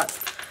lot, but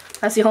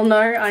as you all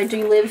know, I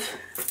do live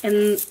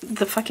in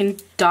the fucking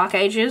dark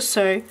ages,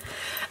 so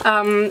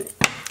I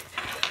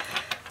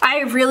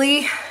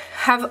really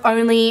have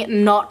only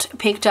not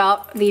picked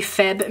up the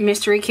Feb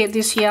mystery kit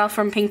this year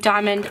from Pink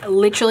Diamond.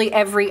 Literally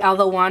every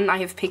other one I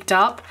have picked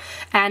up,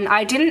 and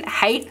I didn't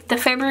hate the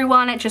February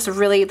one, it just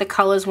really, the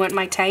colours weren't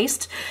my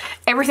taste.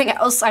 Everything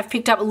else I've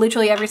picked up,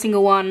 literally every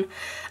single one.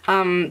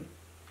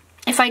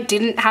 If I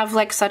didn't have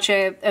like such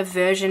a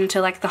aversion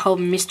to like the whole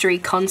mystery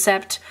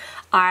concept,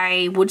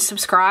 I would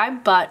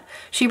subscribe, but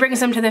she brings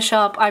them to the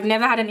shop. I've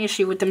never had an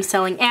issue with them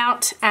selling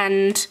out,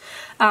 and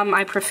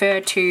I prefer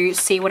to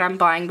see what I'm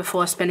buying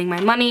before spending my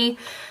money,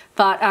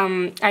 but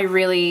I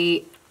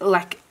really,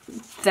 like,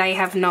 they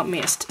have not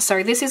missed.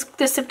 So this is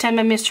the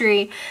September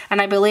mystery,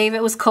 and I believe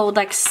it was called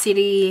like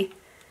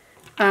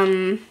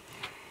Autumn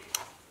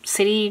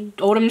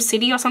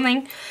City or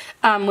something,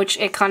 which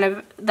it kind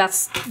of,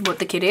 that's what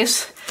the kit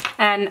is.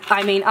 And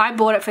I mean, I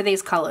bought it for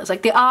these colors.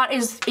 Like, the art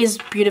is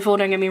beautiful,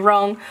 don't get me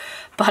wrong,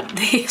 but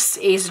this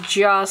is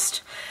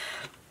just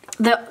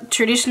the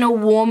traditional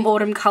warm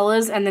autumn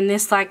colors, and then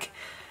this like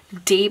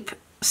deep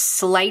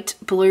slate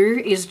blue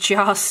is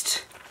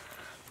just,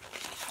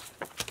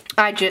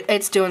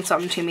 it's doing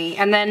something to me.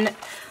 And then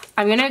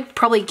I'm gonna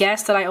probably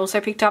guess that I also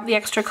picked up the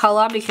extra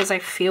color because I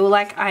feel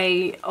like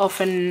I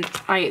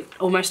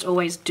almost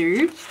always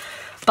do.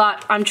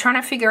 But I'm trying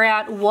to figure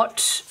out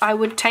what I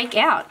would take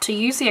out to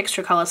use the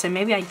extra color, so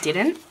maybe I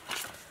didn't.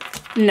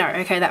 No,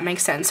 okay, that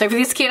makes sense. So for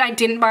this kit, I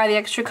didn't buy the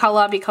extra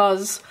color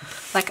because,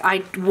 like,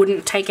 I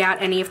wouldn't take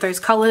out any of those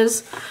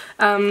colors.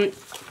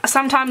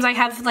 Sometimes I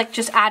have, like,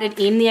 just added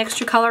in the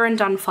extra color and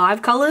done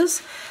 5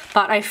 colors,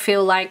 but I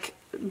feel like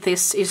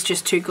this is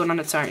just too good on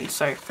its own,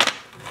 so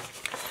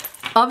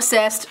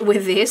obsessed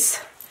with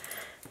this.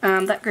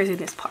 That goes in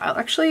this pile,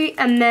 actually.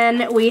 And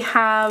then we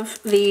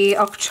have the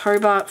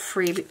October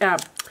freebie.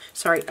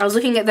 Sorry, I was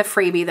looking at the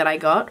freebie that I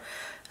got. It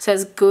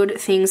says good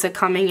things are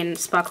coming in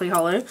Sparkly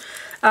Hollow.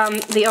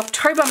 The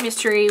October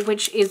mystery,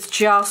 which is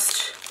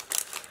just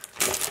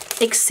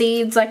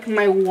exceeds like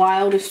my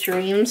wildest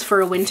dreams for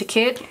a winter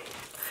kit.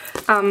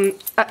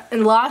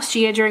 Last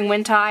year during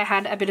winter, I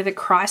had a bit of a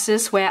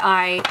crisis where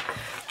I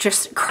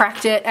just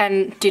cracked it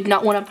and did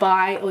not want to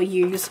buy or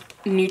use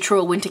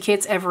neutral winter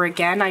kits ever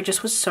again. I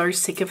just was so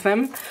sick of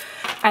them.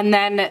 And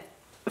then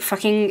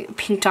fucking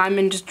Pink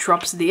Diamond just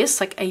drops this.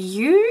 Like, are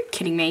you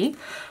kidding me?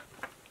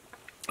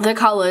 The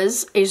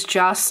colors is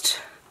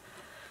just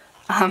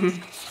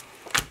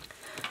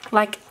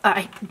like,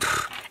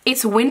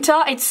 it's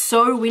winter, it's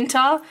so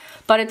winter,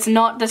 but it's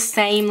not the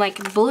same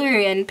like blue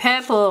and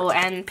purple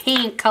and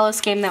pink color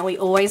scheme that we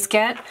always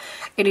get.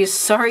 It is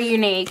so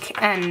unique,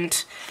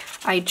 and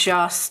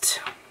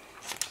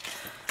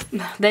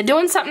they're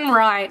doing something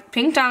right.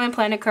 Pink Diamond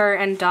Planner Co.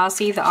 and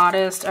Darcy, the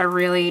artist, are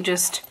really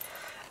just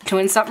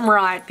doing something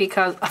right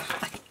because,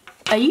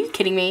 are you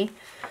kidding me?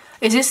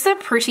 Is this the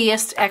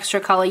prettiest extra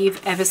color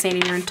you've ever seen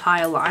in your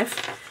entire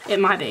life?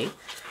 It might be.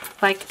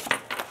 Like,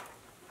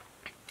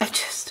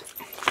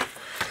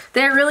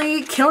 they're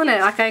really killing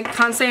it. Like, I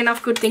can't say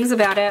enough good things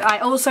about it. I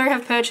also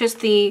have purchased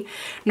the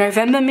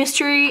November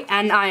mystery,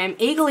 and I am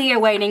eagerly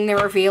awaiting the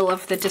reveal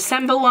of the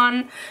December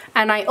one.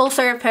 And I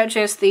also have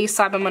purchased the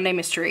Cyber Monday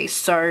mystery.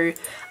 So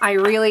I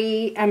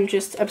really am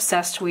just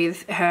obsessed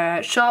with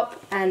her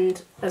shop,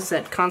 and as I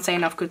said, can't say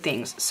enough good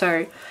things.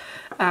 So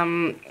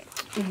I'm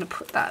gonna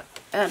put that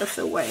out of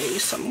the way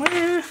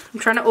somewhere. I'm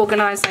trying to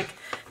organize like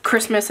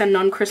Christmas and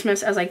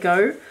non-Christmas as I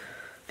go,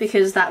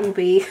 because that will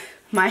be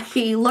my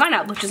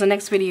lineup, which is the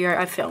next video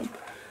I film.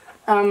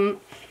 Trying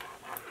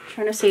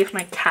to see if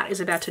my cat is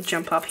about to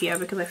jump up here,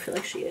 because I feel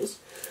like she is.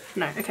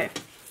 No, okay.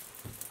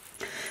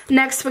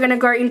 Next, we're going to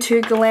go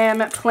into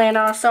Glam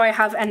Planner. So I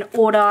have an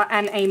order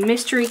and a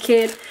mystery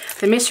kit.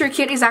 The mystery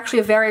kit is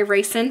actually very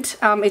recent.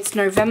 It's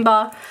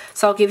November,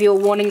 so I'll give you a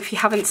warning if you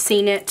haven't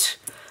seen it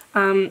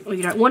or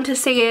you don't want to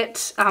see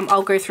it.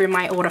 I'll go through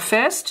my order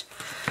first.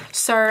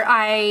 So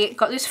I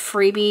got this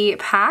freebie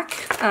pack,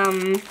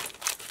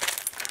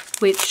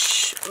 which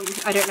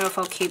I don't know if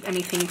I'll keep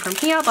anything from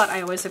here, but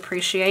I always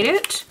appreciate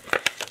it.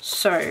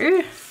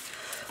 So,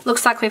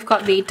 looks like we've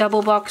got the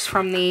double box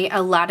from the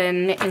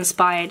Aladdin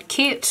inspired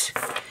kit,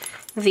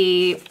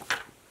 the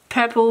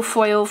purple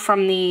foil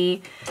from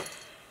the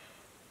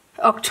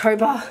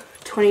October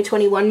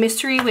 2021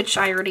 mystery, which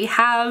I already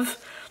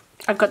have.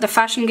 I've got the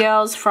Fashion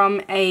Girls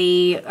from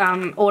a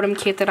autumn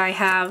kit that I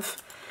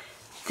have.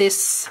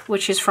 This,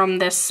 which is from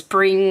the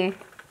spring.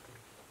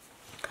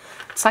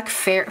 It's like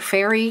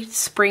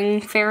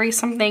spring fairy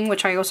something,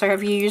 which I also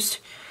have used.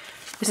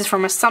 This is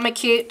from a summer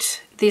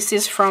kit. This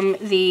is from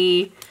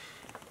the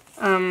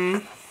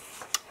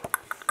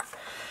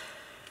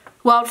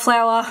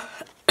Wildflower,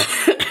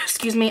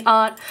 excuse me,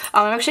 art.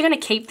 I'm actually going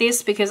to keep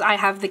this because I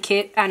have the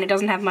kit and it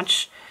doesn't have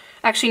much.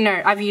 Actually,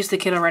 no, I've used the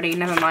kit already,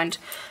 never mind.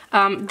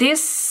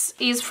 This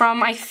is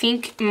from, I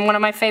think, one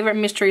of my favorite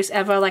mysteries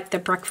ever, like the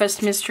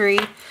Breakfast mystery.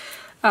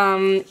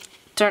 Don't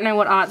know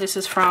what art this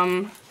is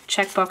from.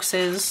 Check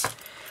boxes,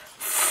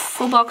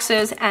 full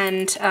boxes,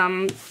 and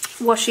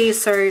washi,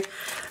 so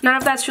none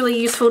of that's really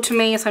useful to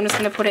me, so I'm just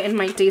going to put it in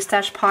my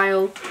destash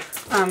pile.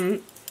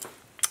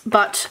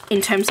 But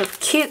in terms of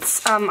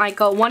kits, I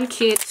got one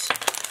kit,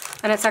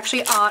 and it's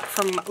actually art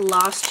from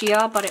last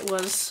year, but it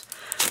was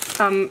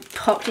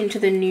popped into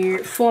the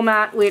new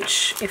format,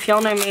 which, if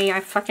y'all know me,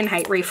 I fucking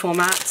hate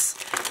reformats,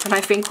 and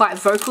I've been quite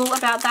vocal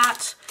about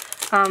that.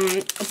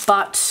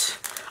 But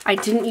I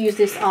didn't use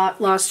this art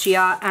last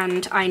year,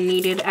 and I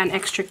needed an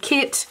extra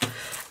kit,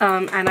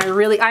 and I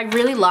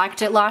really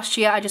liked it last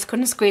year. I just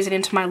couldn't squeeze it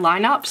into my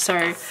lineup,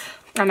 so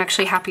I'm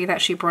actually happy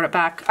that she brought it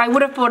back. I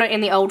would have bought it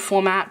in the old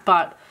format,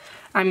 but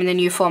I mean the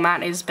new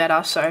format is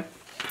better. So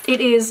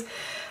it is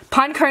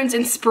pine cones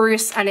and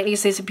spruce, and it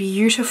is this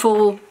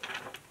beautiful,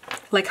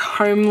 like,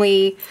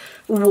 homely,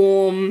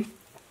 warm.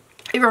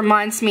 It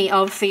reminds me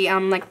of the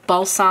like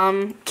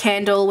balsam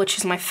candle, which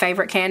is my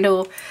favorite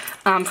candle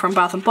from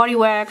Bath and Body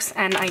Works,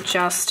 and I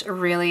just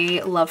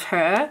really love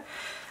her.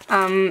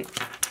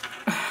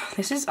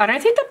 This is, I don't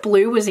think the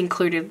blue was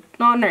included.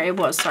 Oh no, it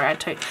was, sorry,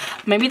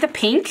 maybe the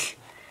pink?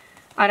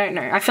 I don't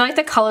know. I feel like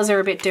the colors are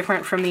a bit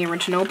different from the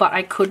original, but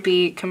I could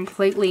be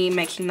completely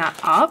making that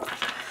up.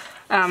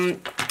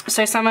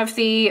 So some of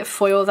the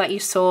foil that you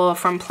saw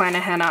from Planner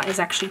Henna is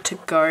actually to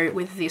go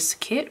with this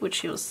kit,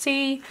 which you'll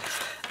see.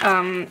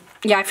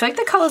 Yeah, I feel like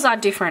the colors are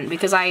different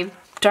because I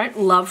don't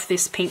love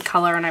this pink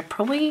color, and I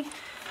probably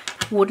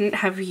wouldn't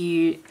have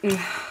I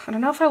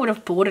don't know if I would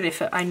have bought it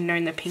if I'd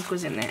known the pink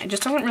was in there. It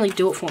just doesn't really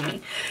do it for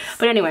me.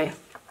 But anyway,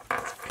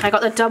 I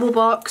got the double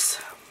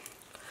box,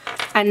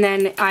 and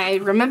then I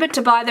remembered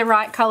to buy the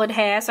right colored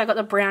hair, so I got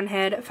the brown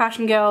haired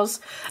Fashion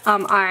Girls.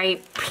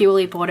 I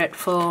purely bought it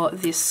for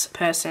this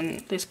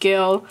person, this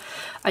girl.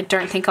 I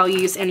don't think I'll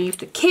use any of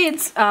the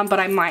kids, but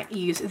I might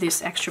use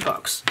this extra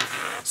box.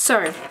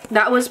 So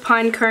that was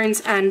pine cones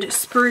and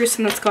spruce,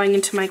 and that's going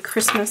into my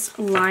Christmas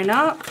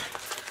lineup.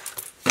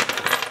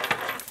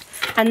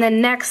 And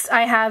then next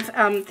I have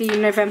the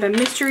November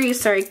Mystery,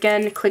 so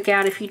again, click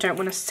out if you don't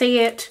want to see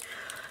it.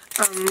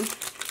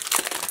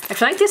 I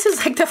feel like this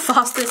is like the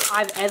fastest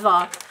I've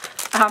ever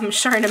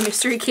shown a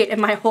mystery kit in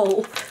my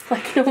haul.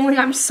 Like, normally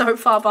I'm so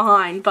far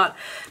behind, but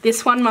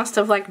this one must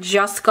have like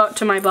just got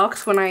to my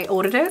box when I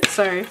ordered it.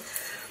 So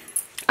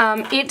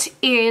it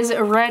is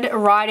Red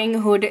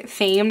Riding Hood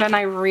themed, and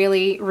I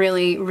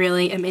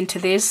really am into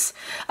this.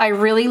 I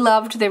really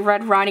loved the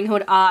Red Riding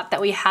Hood art that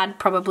we had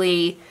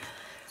probably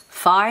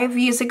 5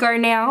 years ago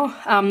now,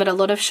 that a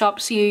lot of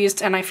shops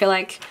used, and I feel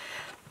like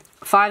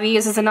 5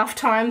 years is enough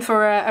time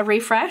for a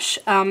refresh,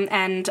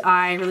 and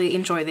I really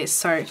enjoy this.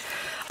 So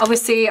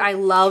obviously I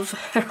love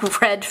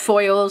red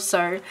foil,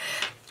 so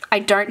I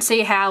don't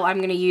see how I'm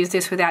going to use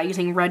this without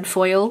using red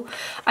foil.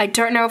 I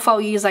don't know if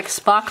I'll use like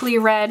sparkly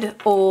red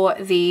or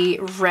the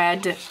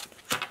red,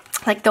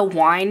 like the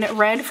wine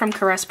red from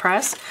Caress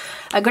Press.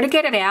 I got to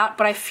get it out,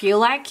 but I feel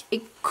like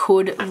it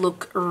could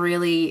look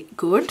really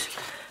good.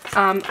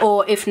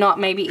 Or if not,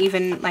 maybe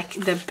even like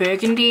the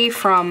burgundy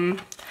from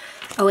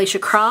Alicia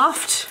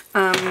Craft.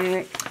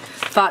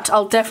 But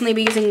I'll definitely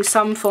be using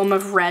some form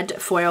of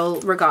red foil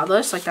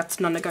regardless, like that's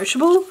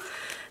non-negotiable.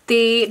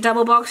 The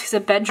double box is a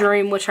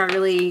bedroom, which I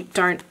really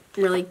don't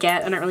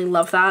get. I don't really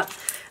love that.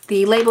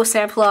 The label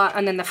sampler,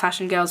 and then the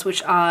Fashion Girls,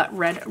 which are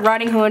Red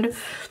Riding Hood.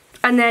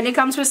 And then it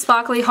comes with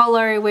Sparkly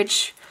Hollow,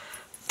 which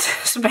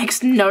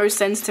makes no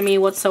sense to me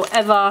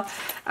whatsoever.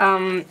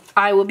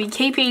 I will be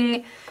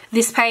keeping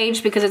this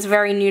page because it's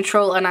very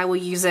neutral, and I will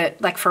use it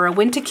like for a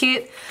winter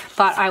kit,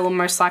 but I will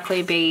most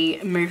likely be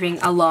moving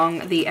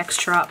along the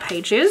extra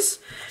pages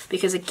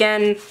because,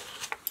 again,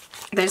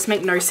 they just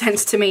make no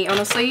sense to me,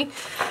 honestly.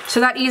 So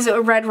that is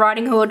a Red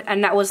Riding Hood,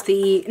 and that was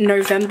the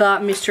November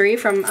Mystery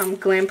from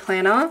Glam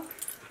Planner.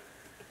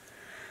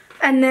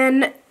 And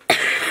then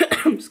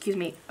excuse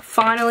me,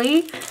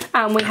 finally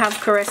we have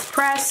Caress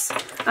Press.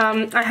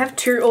 I have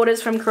 2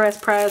 orders from Caress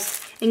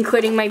Press,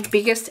 including my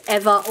biggest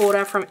ever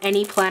order from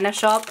any planner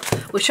shop,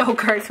 which I'll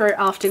go through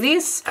after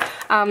this.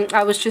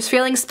 I was just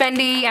feeling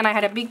spendy, and I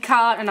had a big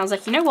cart, and I was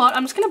like, you know what,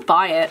 I'm just gonna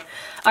buy it.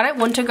 I don't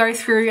want to go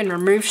through and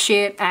remove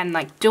shit and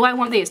like, do I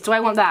want this, do I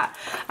want that?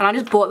 And I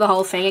just bought the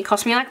whole thing. It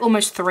cost me like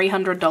almost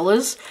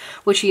 $300,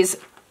 which is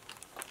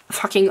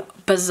fucking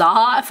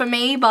bizarre for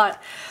me,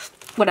 but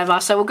whatever.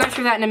 So we'll go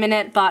through that in a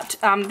minute, but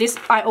this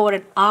I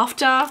ordered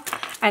after,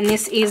 and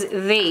this is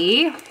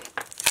the,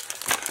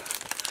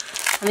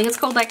 I think it's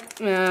called like,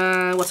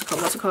 what's it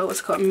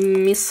called?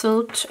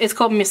 Mistletoe. It's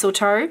called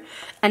Mistletoe,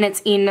 and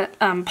it's in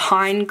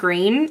pine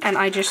green, and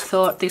I just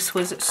thought this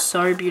was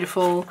so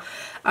beautiful.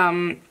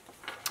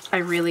 I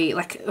really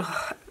like,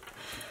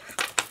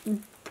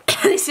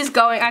 this is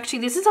going, actually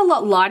this is a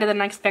lot lighter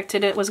than I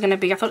expected it was going to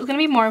be. I thought it was going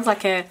to be more of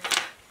like a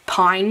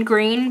pine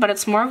green, but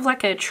it's more of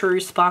like a true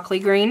sparkly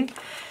green.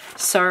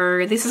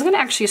 So this is going to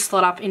actually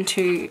slot up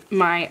into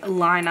my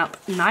lineup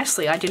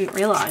nicely. I didn't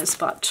realize,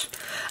 but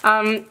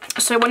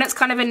so when it's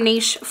kind of a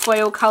niche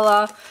foil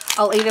color,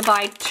 I'll either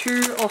buy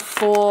 2 or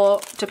 4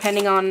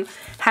 depending on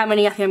how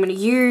many I think I'm going to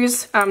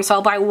use. So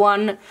I'll buy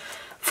 1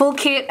 full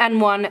kit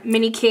and 1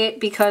 mini kit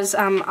because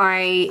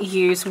I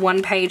use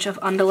 1 page of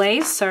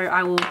underlays, so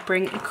I will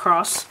bring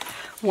across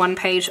one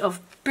page of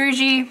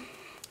Bougie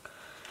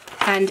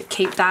and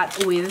keep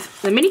that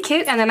with the mini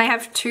kit, and then I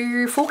have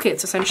 2 full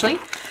kits essentially.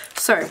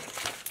 So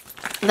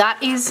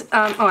that is,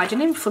 oh, I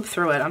didn't even flip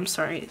through it, I'm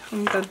sorry,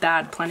 I'm a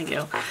bad planning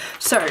girl.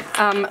 So,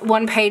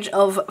 1 page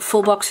of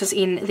full boxes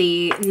in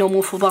the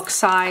normal full box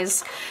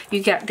size.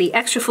 You get the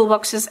extra full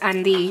boxes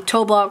and the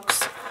tall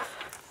box.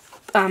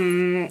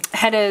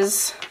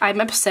 Headers.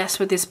 I'm obsessed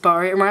with this bow.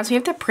 It reminds me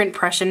of the Print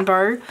Pression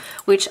bow,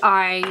 which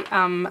I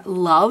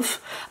love.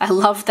 I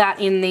love that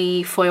in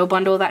the foil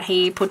bundle that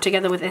he put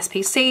together with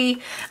SPC.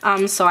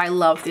 So I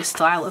love this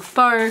style of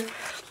bow.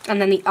 And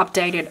then the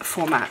updated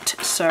format.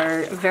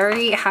 So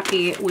very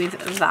happy with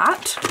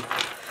that.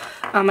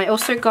 I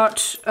also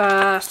got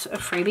a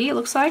freebie, it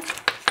looks like.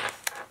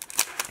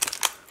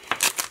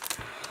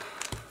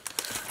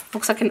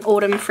 Looks like an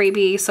autumn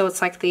freebie, so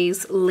it's like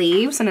these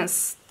leaves and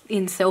it's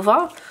in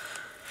silver.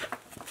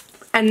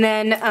 And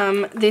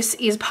then this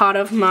is part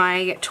of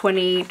my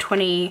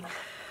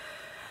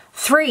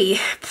 2023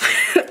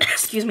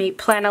 excuse me,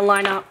 planner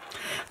lineup,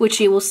 which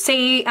you will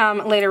see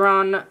later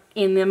on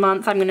in the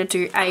month. I'm going to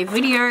do a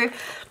video,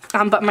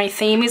 but my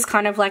theme is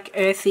kind of like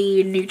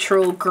earthy,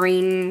 neutral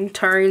green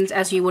tones,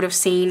 as you would have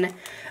seen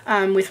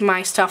with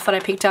my stuff that I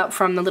picked up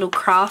from the little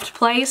craft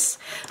place.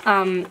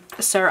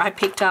 So I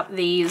picked up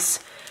these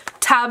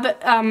tab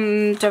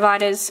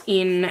dividers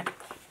in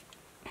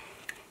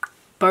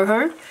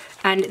boho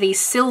and these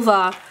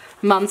silver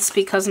months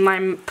because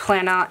my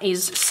planner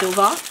is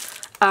silver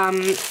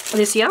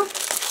this year.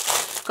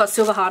 Got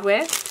silver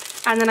hardware.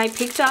 And then I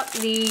picked up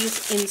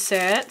these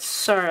inserts,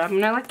 so I'm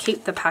gonna like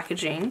keep the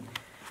packaging.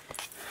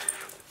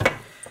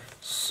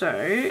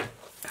 So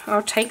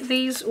I'll take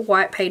these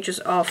white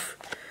pages off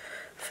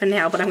for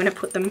now, but I'm gonna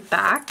put them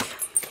back.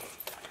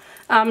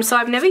 So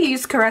I've never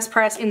used Caress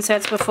Press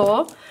inserts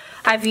before.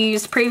 I've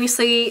used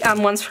previously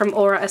ones from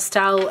Aura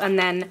Estelle and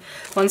then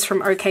ones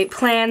from OK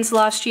Plans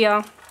last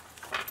year.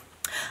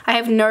 I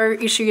have no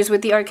issues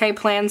with the OK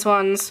Plans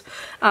ones.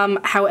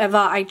 However,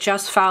 I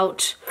just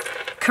felt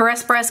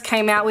Caress Press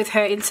came out with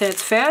her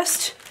inserts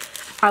first.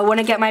 I want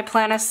to get my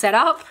planner set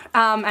up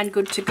and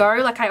good to go.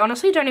 Like, I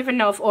honestly don't even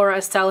know if Aura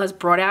Estelle has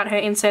brought out her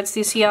inserts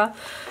this year.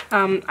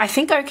 I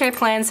think OK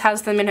Plans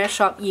has them in her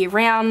shop year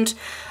round,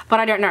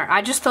 but I don't know.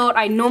 I just thought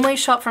I normally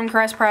shop from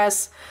Caress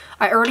Press.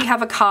 I already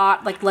have a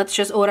cart, like let's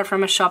just order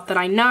from a shop that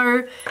I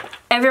know.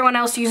 Everyone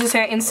else uses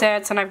her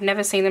inserts and I've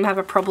never seen them have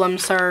a problem,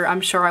 so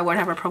I'm sure I won't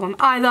have a problem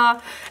either.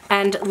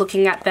 And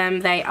looking at them,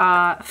 they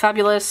are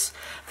fabulous.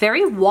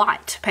 Very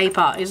white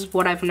paper is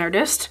what I've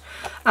noticed.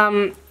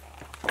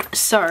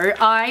 So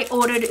I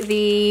ordered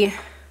the,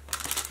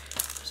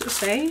 does it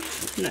say?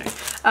 No.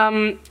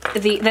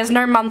 There's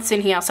no months in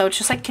here, so it's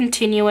just like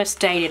continuous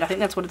dated. I think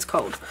that's what it's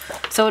called.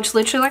 So it's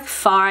literally like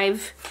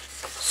 5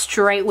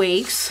 straight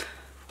weeks.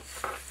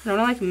 I don't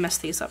want to like mess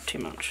these up too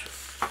much.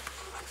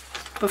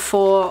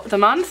 Before the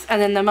month, and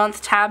then the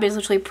month tab is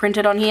literally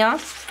printed on here,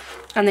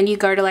 and then you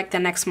go to like the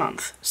next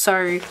month.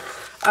 So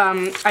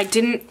I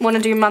didn't want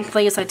to do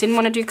monthlies, I didn't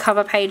want to do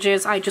cover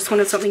pages, I just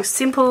wanted something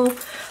simple,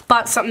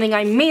 but something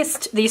I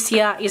missed this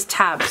year is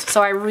tabs.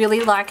 So I really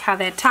like how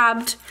they're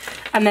tabbed,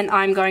 and then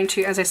I'm going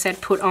to, as I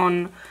said, put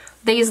on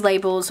these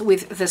labels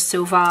with the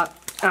silver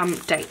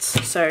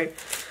dates. So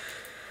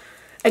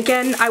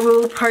again, I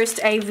will post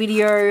a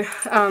video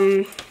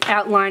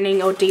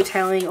outlining or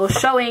detailing or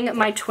showing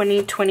my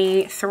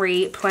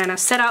 2023 planner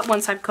setup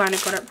once I've kind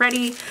of got it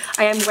ready.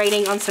 I am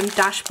waiting on some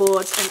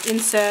dashboards and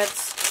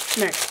inserts,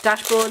 no,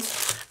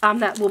 dashboards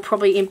that will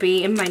probably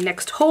be in my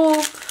next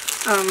haul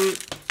to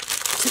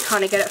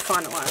kind of get it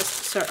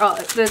finalized. So,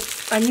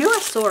 I knew I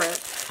saw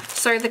it.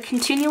 So the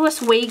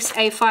Continuous Weeks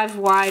A5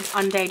 wide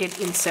undated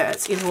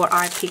inserts is what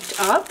I picked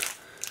up.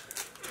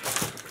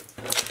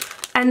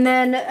 And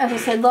then, as I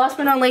said, last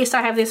but not least,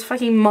 I have this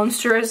fucking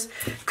monstrous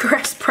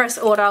Caress Press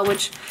order,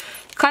 which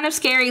kind of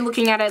scary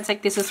looking at it. It's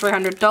like, this is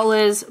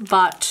 $300,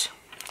 but,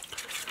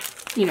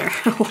 you know,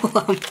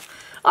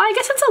 I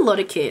guess it's a lot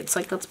of kids,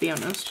 like, let's be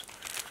honest.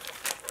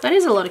 That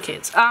is a lot of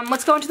kids.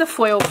 Let's go into the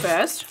foil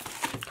first.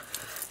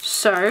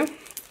 So,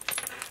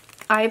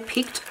 I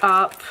picked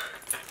up,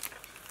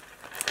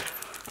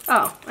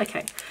 oh,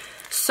 okay.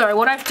 So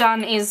what I've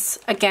done is,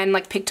 again,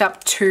 like picked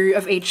up 2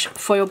 of each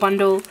foil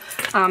bundle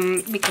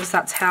because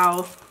that's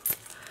how,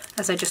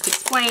 as I just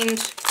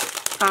explained,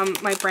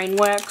 my brain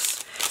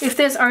works. If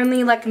there's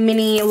only like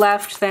mini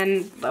left,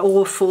 then,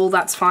 or full,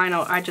 that's fine.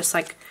 I just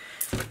like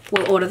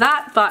will order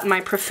that, but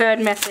my preferred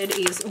method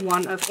is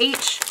 1 of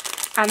each.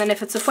 And then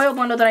if it's a foil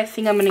bundle that I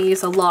think I'm going to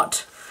use a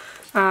lot,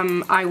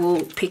 I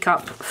will pick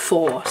up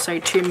 4. So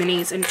 2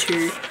 minis and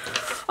 2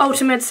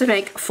 ultimates to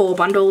make 4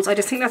 bundles. I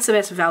just think that's the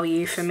best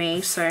value for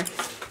me. So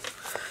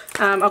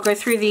I'll go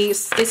through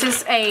these. This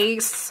is a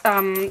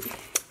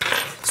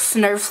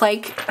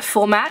snowflake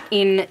format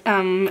in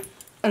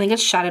I think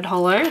it's Shattered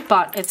Hollow,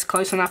 but it's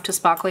close enough to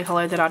Sparkly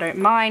Hollow that I don't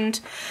mind.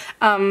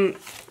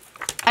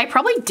 I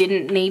probably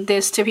didn't need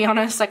this, to be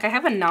honest. Like, I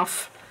have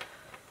enough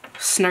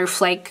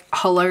snowflake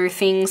hollow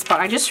things, but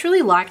I just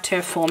really liked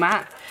her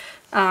format.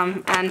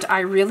 And I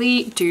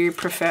really do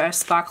prefer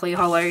Sparkly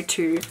Hollow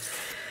to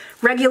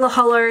regular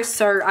holo,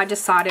 so I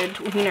decided,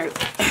 you know,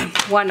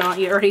 why not?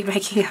 You're already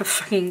making a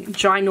fucking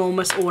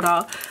ginormous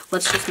order.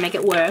 Let's just make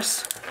it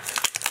worse.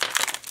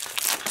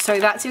 So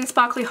that's in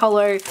Sparkly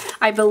Holo.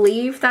 I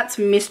believe that's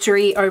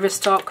Mystery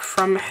Overstock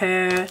from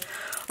her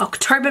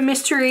October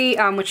Mystery,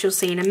 which you'll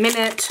see in a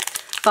minute.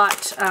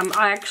 But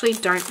I actually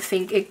don't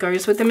think it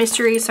goes with the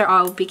Mystery, so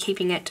I'll be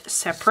keeping it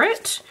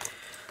separate.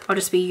 I'll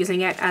just be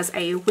using it as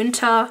a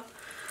winter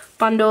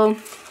bundle,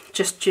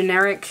 just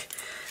generic.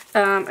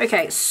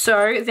 Okay,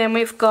 so then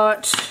we've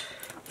got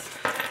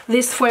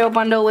this foil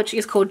bundle, which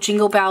is called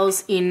Jingle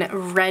Bells in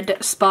Red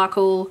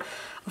Sparkle.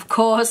 Of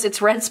course,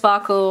 it's red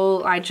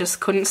sparkle. I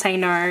just couldn't say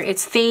no.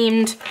 It's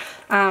themed,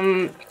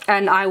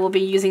 and I will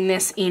be using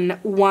this in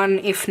 1,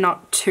 if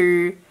not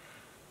 2,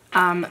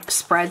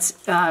 spreads.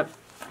 No,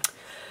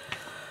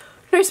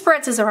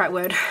 spreads is the right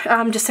word.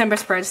 December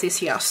spreads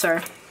this year, so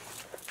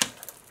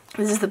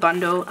this is the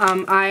bundle.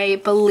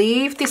 I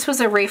believe this was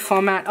a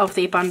reformat of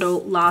the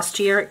bundle last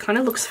year. It kind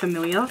of looks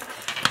familiar,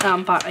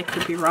 but I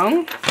could be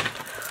wrong.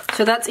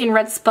 So that's in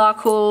Red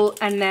Sparkle,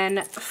 and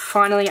then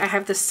finally I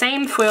have the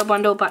same foil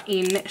bundle but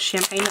in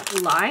Champagne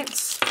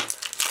Lights.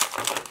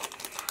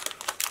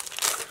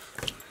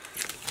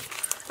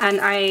 And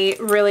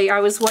I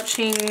was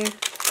watching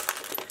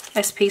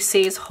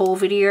SPC's haul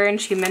video, and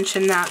she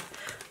mentioned that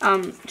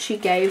she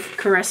gave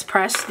Caress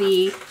Press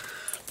the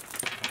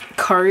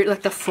code,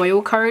 like the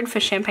foil code for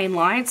Champagne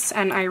Lights,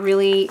 and I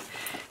really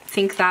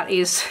think that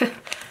is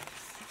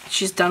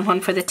she's done one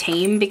for the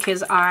team,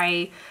 because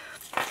I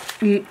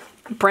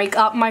break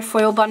up my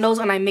foil bundles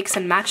and I mix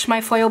and match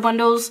my foil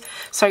bundles,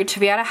 so to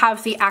be able to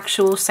have the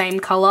actual same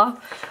color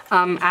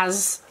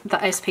as the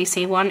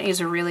SPC one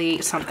is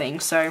really something.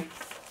 So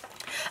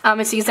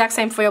it's the exact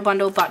same foil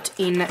bundle but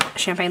in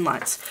Champagne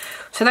Lights.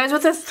 So those were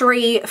the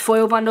 3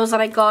 foil bundles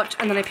that I got,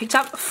 and then I picked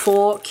up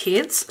 4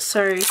 kits,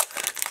 so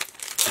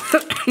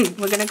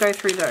we're gonna go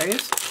through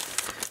those.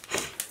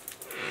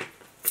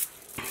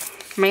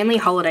 Mainly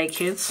holiday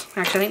kits.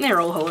 Actually, I think they're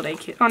all holiday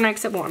kits. Oh no,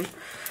 except one.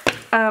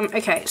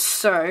 Okay,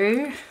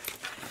 so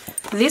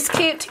this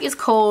kit is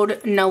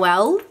called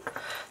Noel,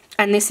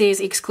 and this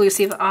is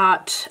exclusive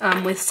art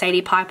with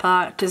Sadie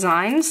Piper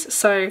Designs.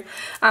 So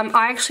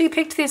I actually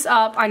picked this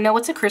up. I know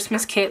it's a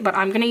Christmas kit, but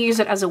I'm going to use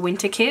it as a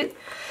winter kit,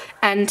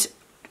 and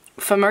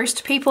for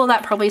most people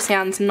that probably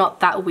sounds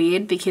not that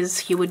weird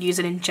because you would use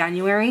it in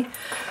January.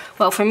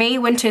 Well, for me,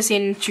 winter's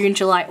in June,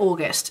 July,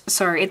 August,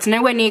 so it's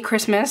nowhere near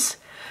Christmas,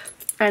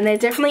 and there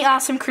definitely are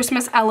some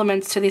Christmas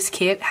elements to this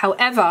kit.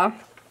 However,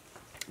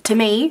 to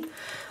me,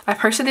 I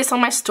posted this on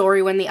my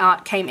story when the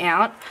art came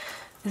out.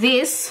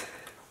 This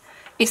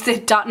is the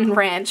Dutton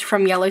Ranch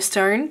from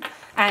Yellowstone,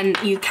 and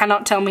you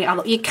cannot tell me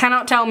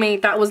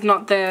that was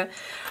not the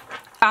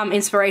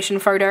inspiration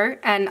photo,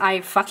 and I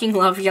fucking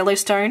love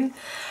Yellowstone.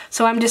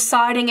 So I'm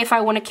deciding if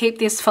I want to keep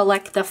this for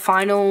like the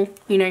final,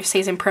 you know,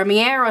 season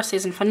premiere or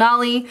season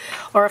finale,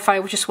 or if I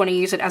just want to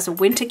use it as a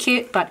winter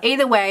kit. But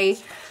either way,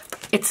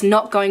 it's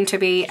not going to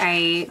be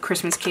a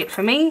Christmas kit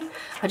for me.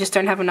 I just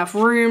don't have enough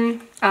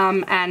room,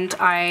 and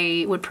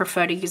I would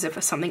prefer to use it for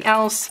something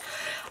else.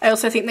 I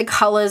also think the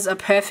colors are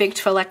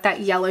perfect for like that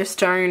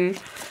Yellowstone,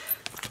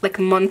 like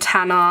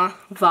Montana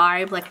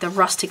vibe, like the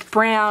rustic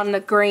brown, the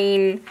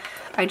green.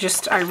 I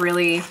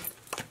really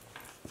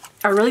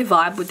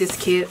vibe with this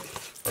kit.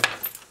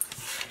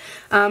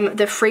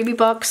 The freebie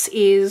box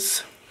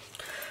is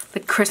the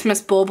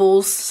Christmas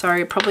baubles,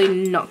 so probably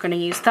not going to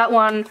use that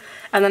one.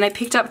 And then I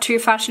picked up 2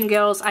 fashion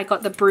girls. I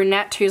got the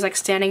brunette who's like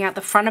standing at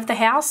the front of the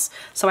house,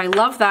 so I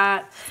love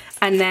that.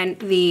 And then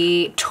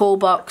the tall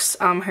box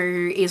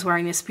who is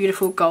wearing this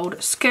beautiful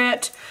gold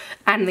skirt,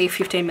 and the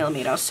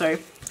 15mm. So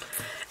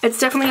it's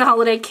definitely a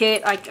holiday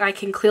kit. I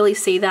can clearly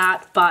see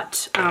that,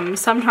 but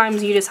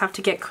sometimes you just have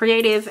to get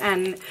creative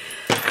and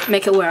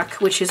make it work,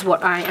 which is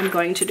what I am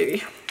going to do.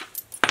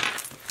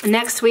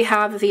 Next we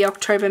have the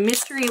October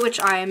Mystery, which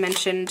I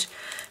mentioned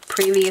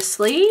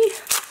previously.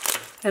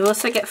 I've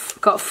also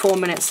got 4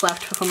 minutes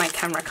left before my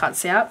camera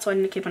cuts out, so I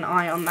need to keep an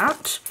eye on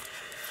that.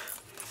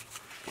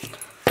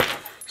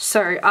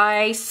 So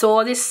I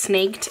saw this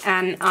sneaked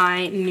and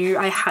I knew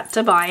I had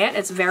to buy it.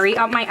 It's very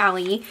up my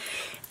alley.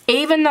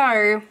 Even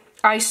though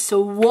I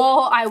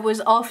swore I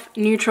was off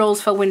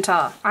neutrals for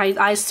winter.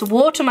 I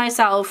swore to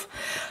myself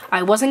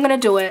I wasn't going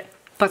to do it.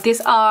 But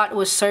this art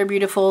was so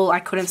beautiful, I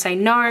couldn't say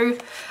no.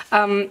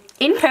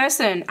 In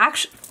person,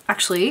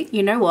 actually,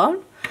 you know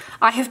what?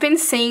 I have been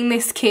seeing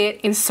this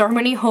kit in so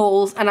many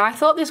hauls, and I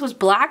thought this was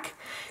black,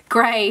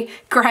 grey,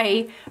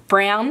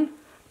 brown,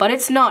 but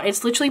it's not.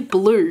 It's literally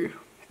blue,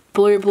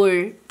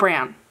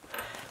 brown,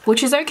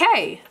 which is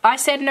okay. I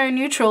said no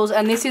neutrals,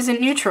 and this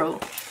isn't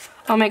neutral.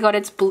 Oh my god,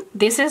 it's blue.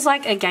 This is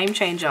like a game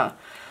changer.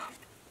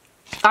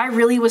 I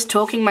really was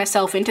talking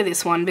myself into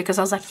this one because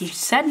I was like, you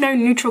said no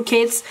neutral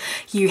kits,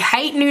 you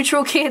hate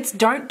neutral kits,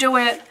 don't do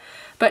it.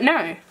 But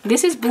no,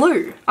 this is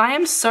blue. I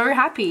am so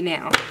happy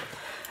now.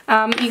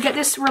 You get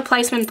this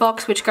replacement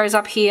box which goes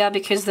up here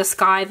because the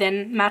sky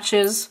then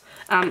matches,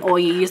 or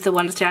you use the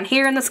ones down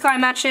here and the sky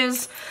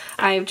matches.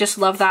 I just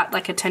love that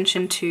like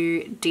attention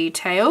to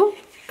detail.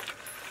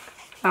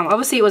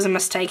 Obviously it was a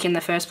mistake in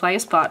the first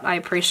place, but I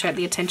appreciate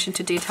the attention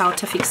to detail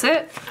to fix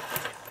it.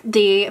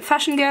 The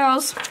Fashion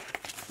Girls,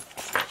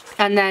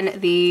 and then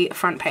the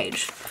front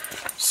page.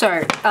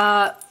 So,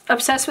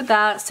 obsessed with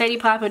that. Sadie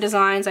Piper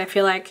Designs. I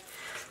feel like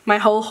my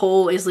whole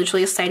haul is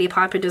literally Sadie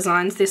Piper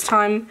Designs this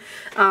time.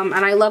 And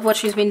I love what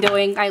she's been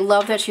doing. I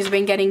love that she's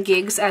been getting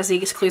gigs as the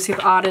exclusive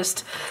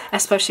artist,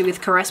 especially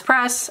with Caress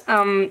Press.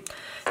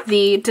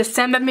 The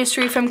December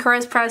mystery from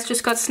Caress Press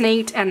just got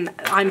sneaked, and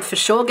I'm for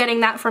sure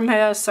getting that from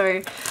her.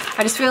 So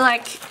I just feel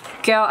like,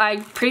 girl,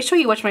 I'm pretty sure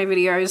you watch my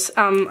videos.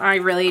 I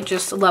really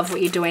just love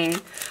what you're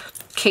doing.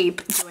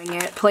 Keep doing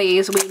it,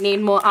 please. We need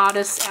more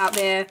artists out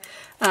there.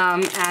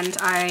 And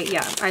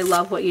I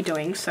love what you're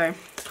doing. So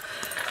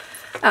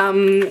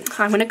I'm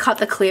gonna cut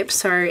the clip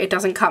so it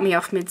doesn't cut me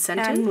off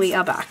mid-sentence. And we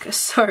are back.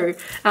 So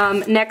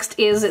next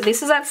is,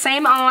 this is that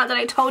same art that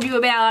I told you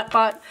about,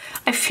 but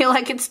I feel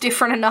like it's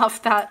different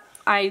enough that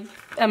I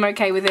am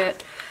okay with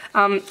it.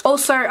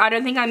 Also, I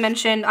don't think I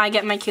mentioned I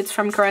get my kits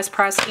from Caress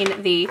Press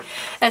in the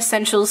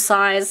essentials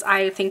size.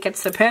 I think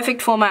it's the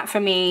perfect format for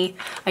me.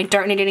 I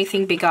don't need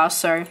anything bigger,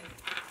 so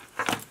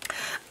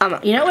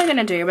you know what we're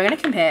gonna do? We're gonna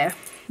compare,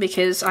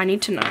 because I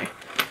need to know.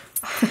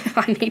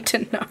 I need to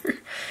know.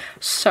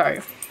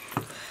 So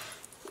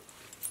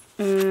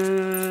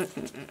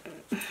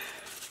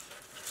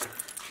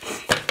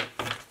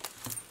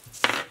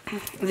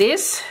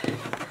this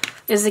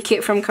is the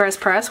kit from Caress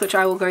Press, which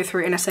I will go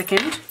through in a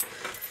second.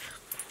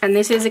 And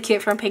this is a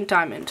kit from Pink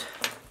Diamond.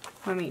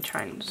 Let me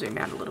try and zoom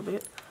out a little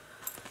bit.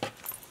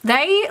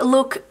 They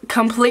look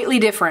completely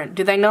different,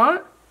 do they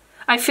not?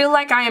 I feel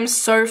like I am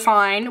so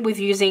fine with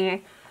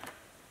using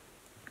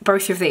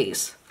both of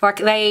these. Like,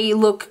 they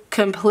look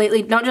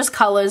completely, not just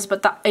colors,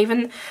 but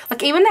even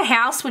the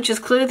house, which is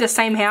clearly the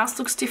same house,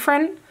 looks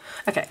different.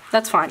 Okay,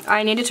 that's fine.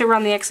 I needed to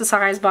run the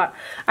exercise, but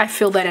I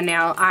feel better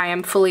now. I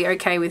am fully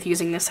okay with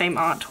using the same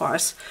art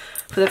twice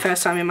for the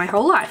first time in my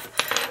whole life.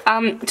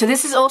 So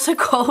this is also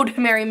called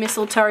Merry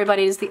Mistletoe, but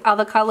it is the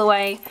other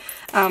colorway.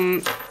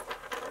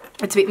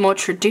 It's a bit more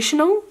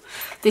traditional.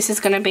 This is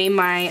going to be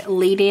my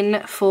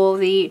lead-in for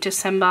the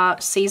December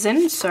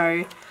season,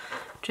 so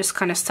just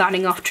kind of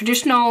starting off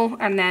traditional,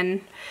 and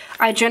then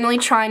I generally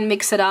try and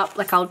mix it up.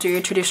 Like, I'll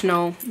do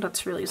traditional,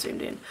 that's really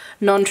zoomed in,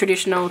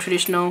 non-traditional,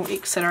 traditional,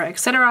 etc,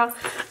 etc.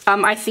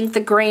 I think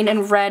the green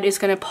and red is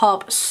going to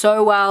pop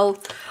so well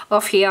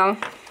off here.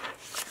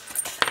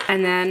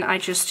 And then I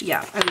just,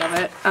 yeah, I love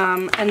it.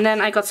 And then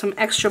I got some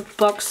extra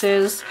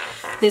boxes.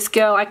 This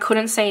girl I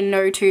couldn't say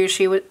no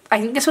to.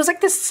 I think this was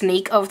like the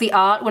sneak of the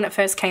art when it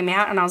first came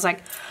out, and I was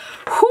like,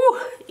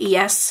 whew,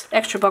 yes,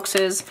 extra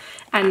boxes.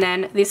 And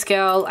then this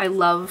girl, I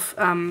love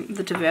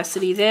the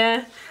diversity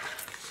there.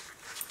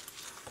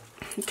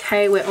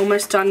 Okay, we're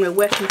almost done. We're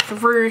working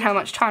through. How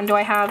much time do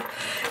I have?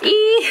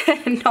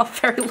 Not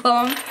very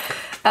long.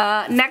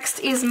 Next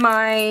is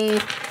my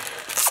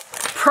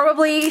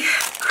probably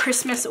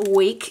Christmas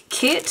week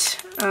kit.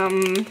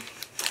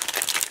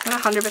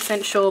 Not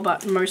 100% sure,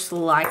 but most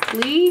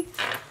likely,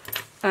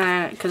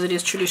 because it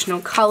is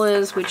traditional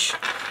colors, which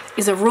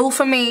is a rule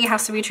for me. It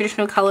has to be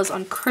traditional colors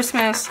on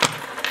Christmas.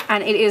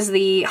 And it is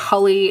the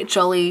Holly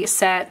Jolly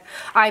set.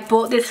 I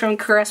bought this from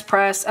Caress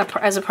Press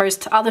as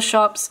opposed to other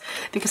shops,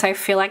 because I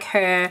feel like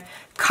her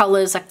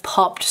colors like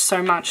popped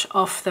so much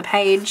off the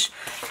page,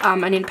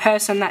 and in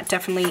person that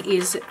definitely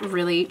is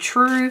really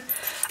true.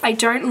 I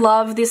don't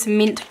love this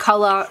mint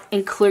color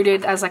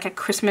included as like a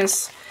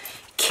Christmas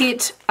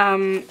kit,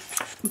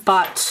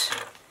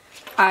 but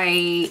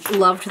I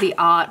loved the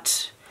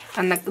art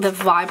and the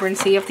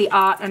vibrancy of the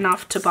art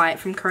enough to buy it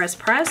from Caress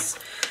Press.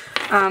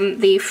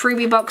 The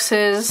freebie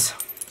boxes,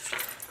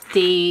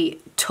 the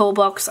tall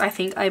box, I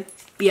think I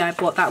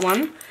bought that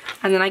one.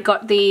 And then I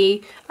got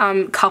the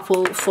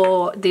couple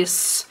for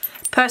this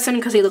person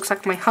because he looks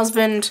like my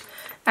husband,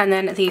 and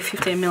then the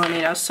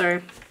 15mm.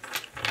 So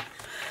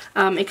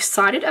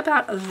excited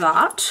about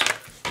that.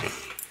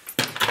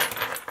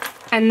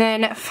 And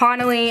then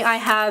finally I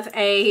have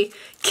a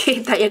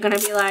kit that you're going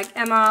to be like,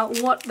 Emma,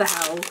 what the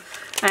hell?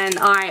 And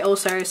I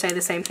also say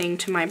the same thing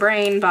to my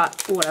brain,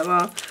 but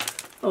whatever.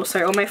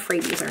 Also, all my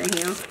freebies are in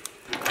here.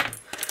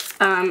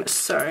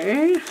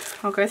 So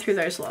I'll go through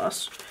those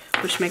last,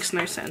 which makes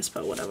no sense,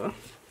 but whatever.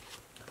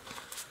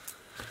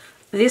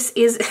 This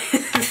is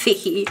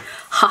the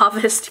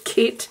Harvest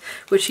kit,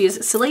 which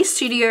is Soleil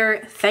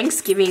Studio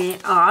Thanksgiving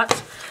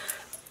art.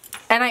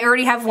 And I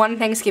already have one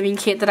Thanksgiving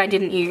kit that I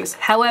didn't use.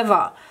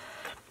 However,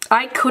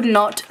 I could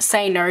not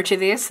say no to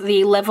this.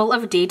 The level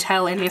of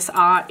detail in this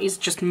art is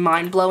just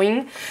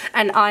mind-blowing,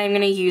 and I am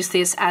going to use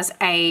this as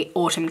a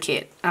autumn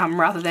kit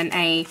rather than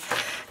a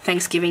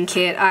Thanksgiving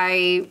kit.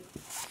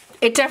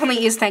 It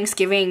definitely is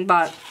Thanksgiving,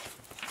 but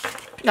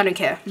I don't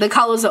care. The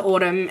colors are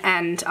autumn,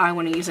 and I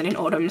want to use it in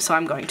autumn, so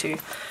I'm going to.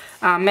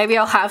 Maybe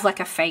I'll have like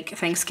a fake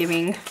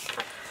Thanksgiving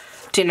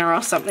dinner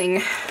or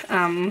something.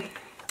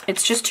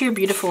 It's just too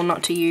beautiful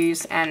not to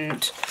use,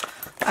 and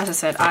as I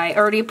said, I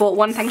already bought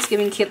one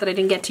Thanksgiving kit that I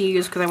didn't get to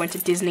use because I went to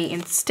Disney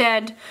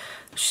instead.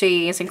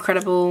 She is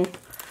incredible.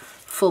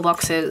 Full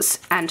boxes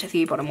and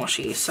the bottom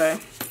washi. So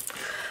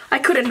I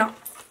couldn't not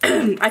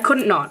I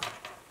couldn't not.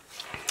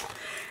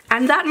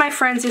 And that, my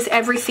friends, is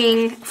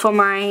everything for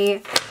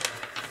my,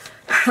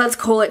 let's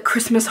call it,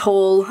 Christmas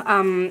haul.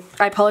 I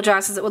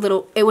apologize as it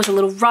was a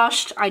little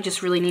rushed. I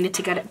just really needed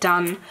to get it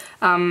done.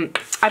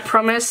 I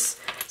promise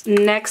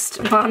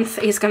next month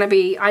is gonna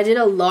be, I did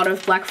a lot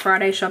of Black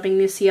Friday shopping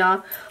this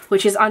year,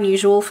 which is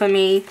unusual for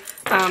me.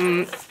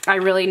 I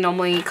really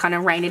normally kind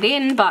of rein it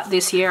in, but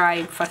this year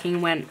I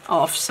fucking went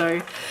off,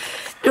 so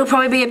it'll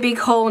probably be a big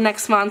haul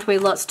next month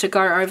with lots to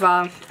go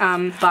over.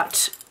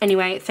 But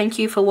anyway, thank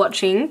you for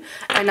watching,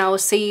 and I will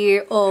see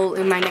you all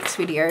in my next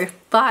video.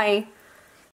 Bye!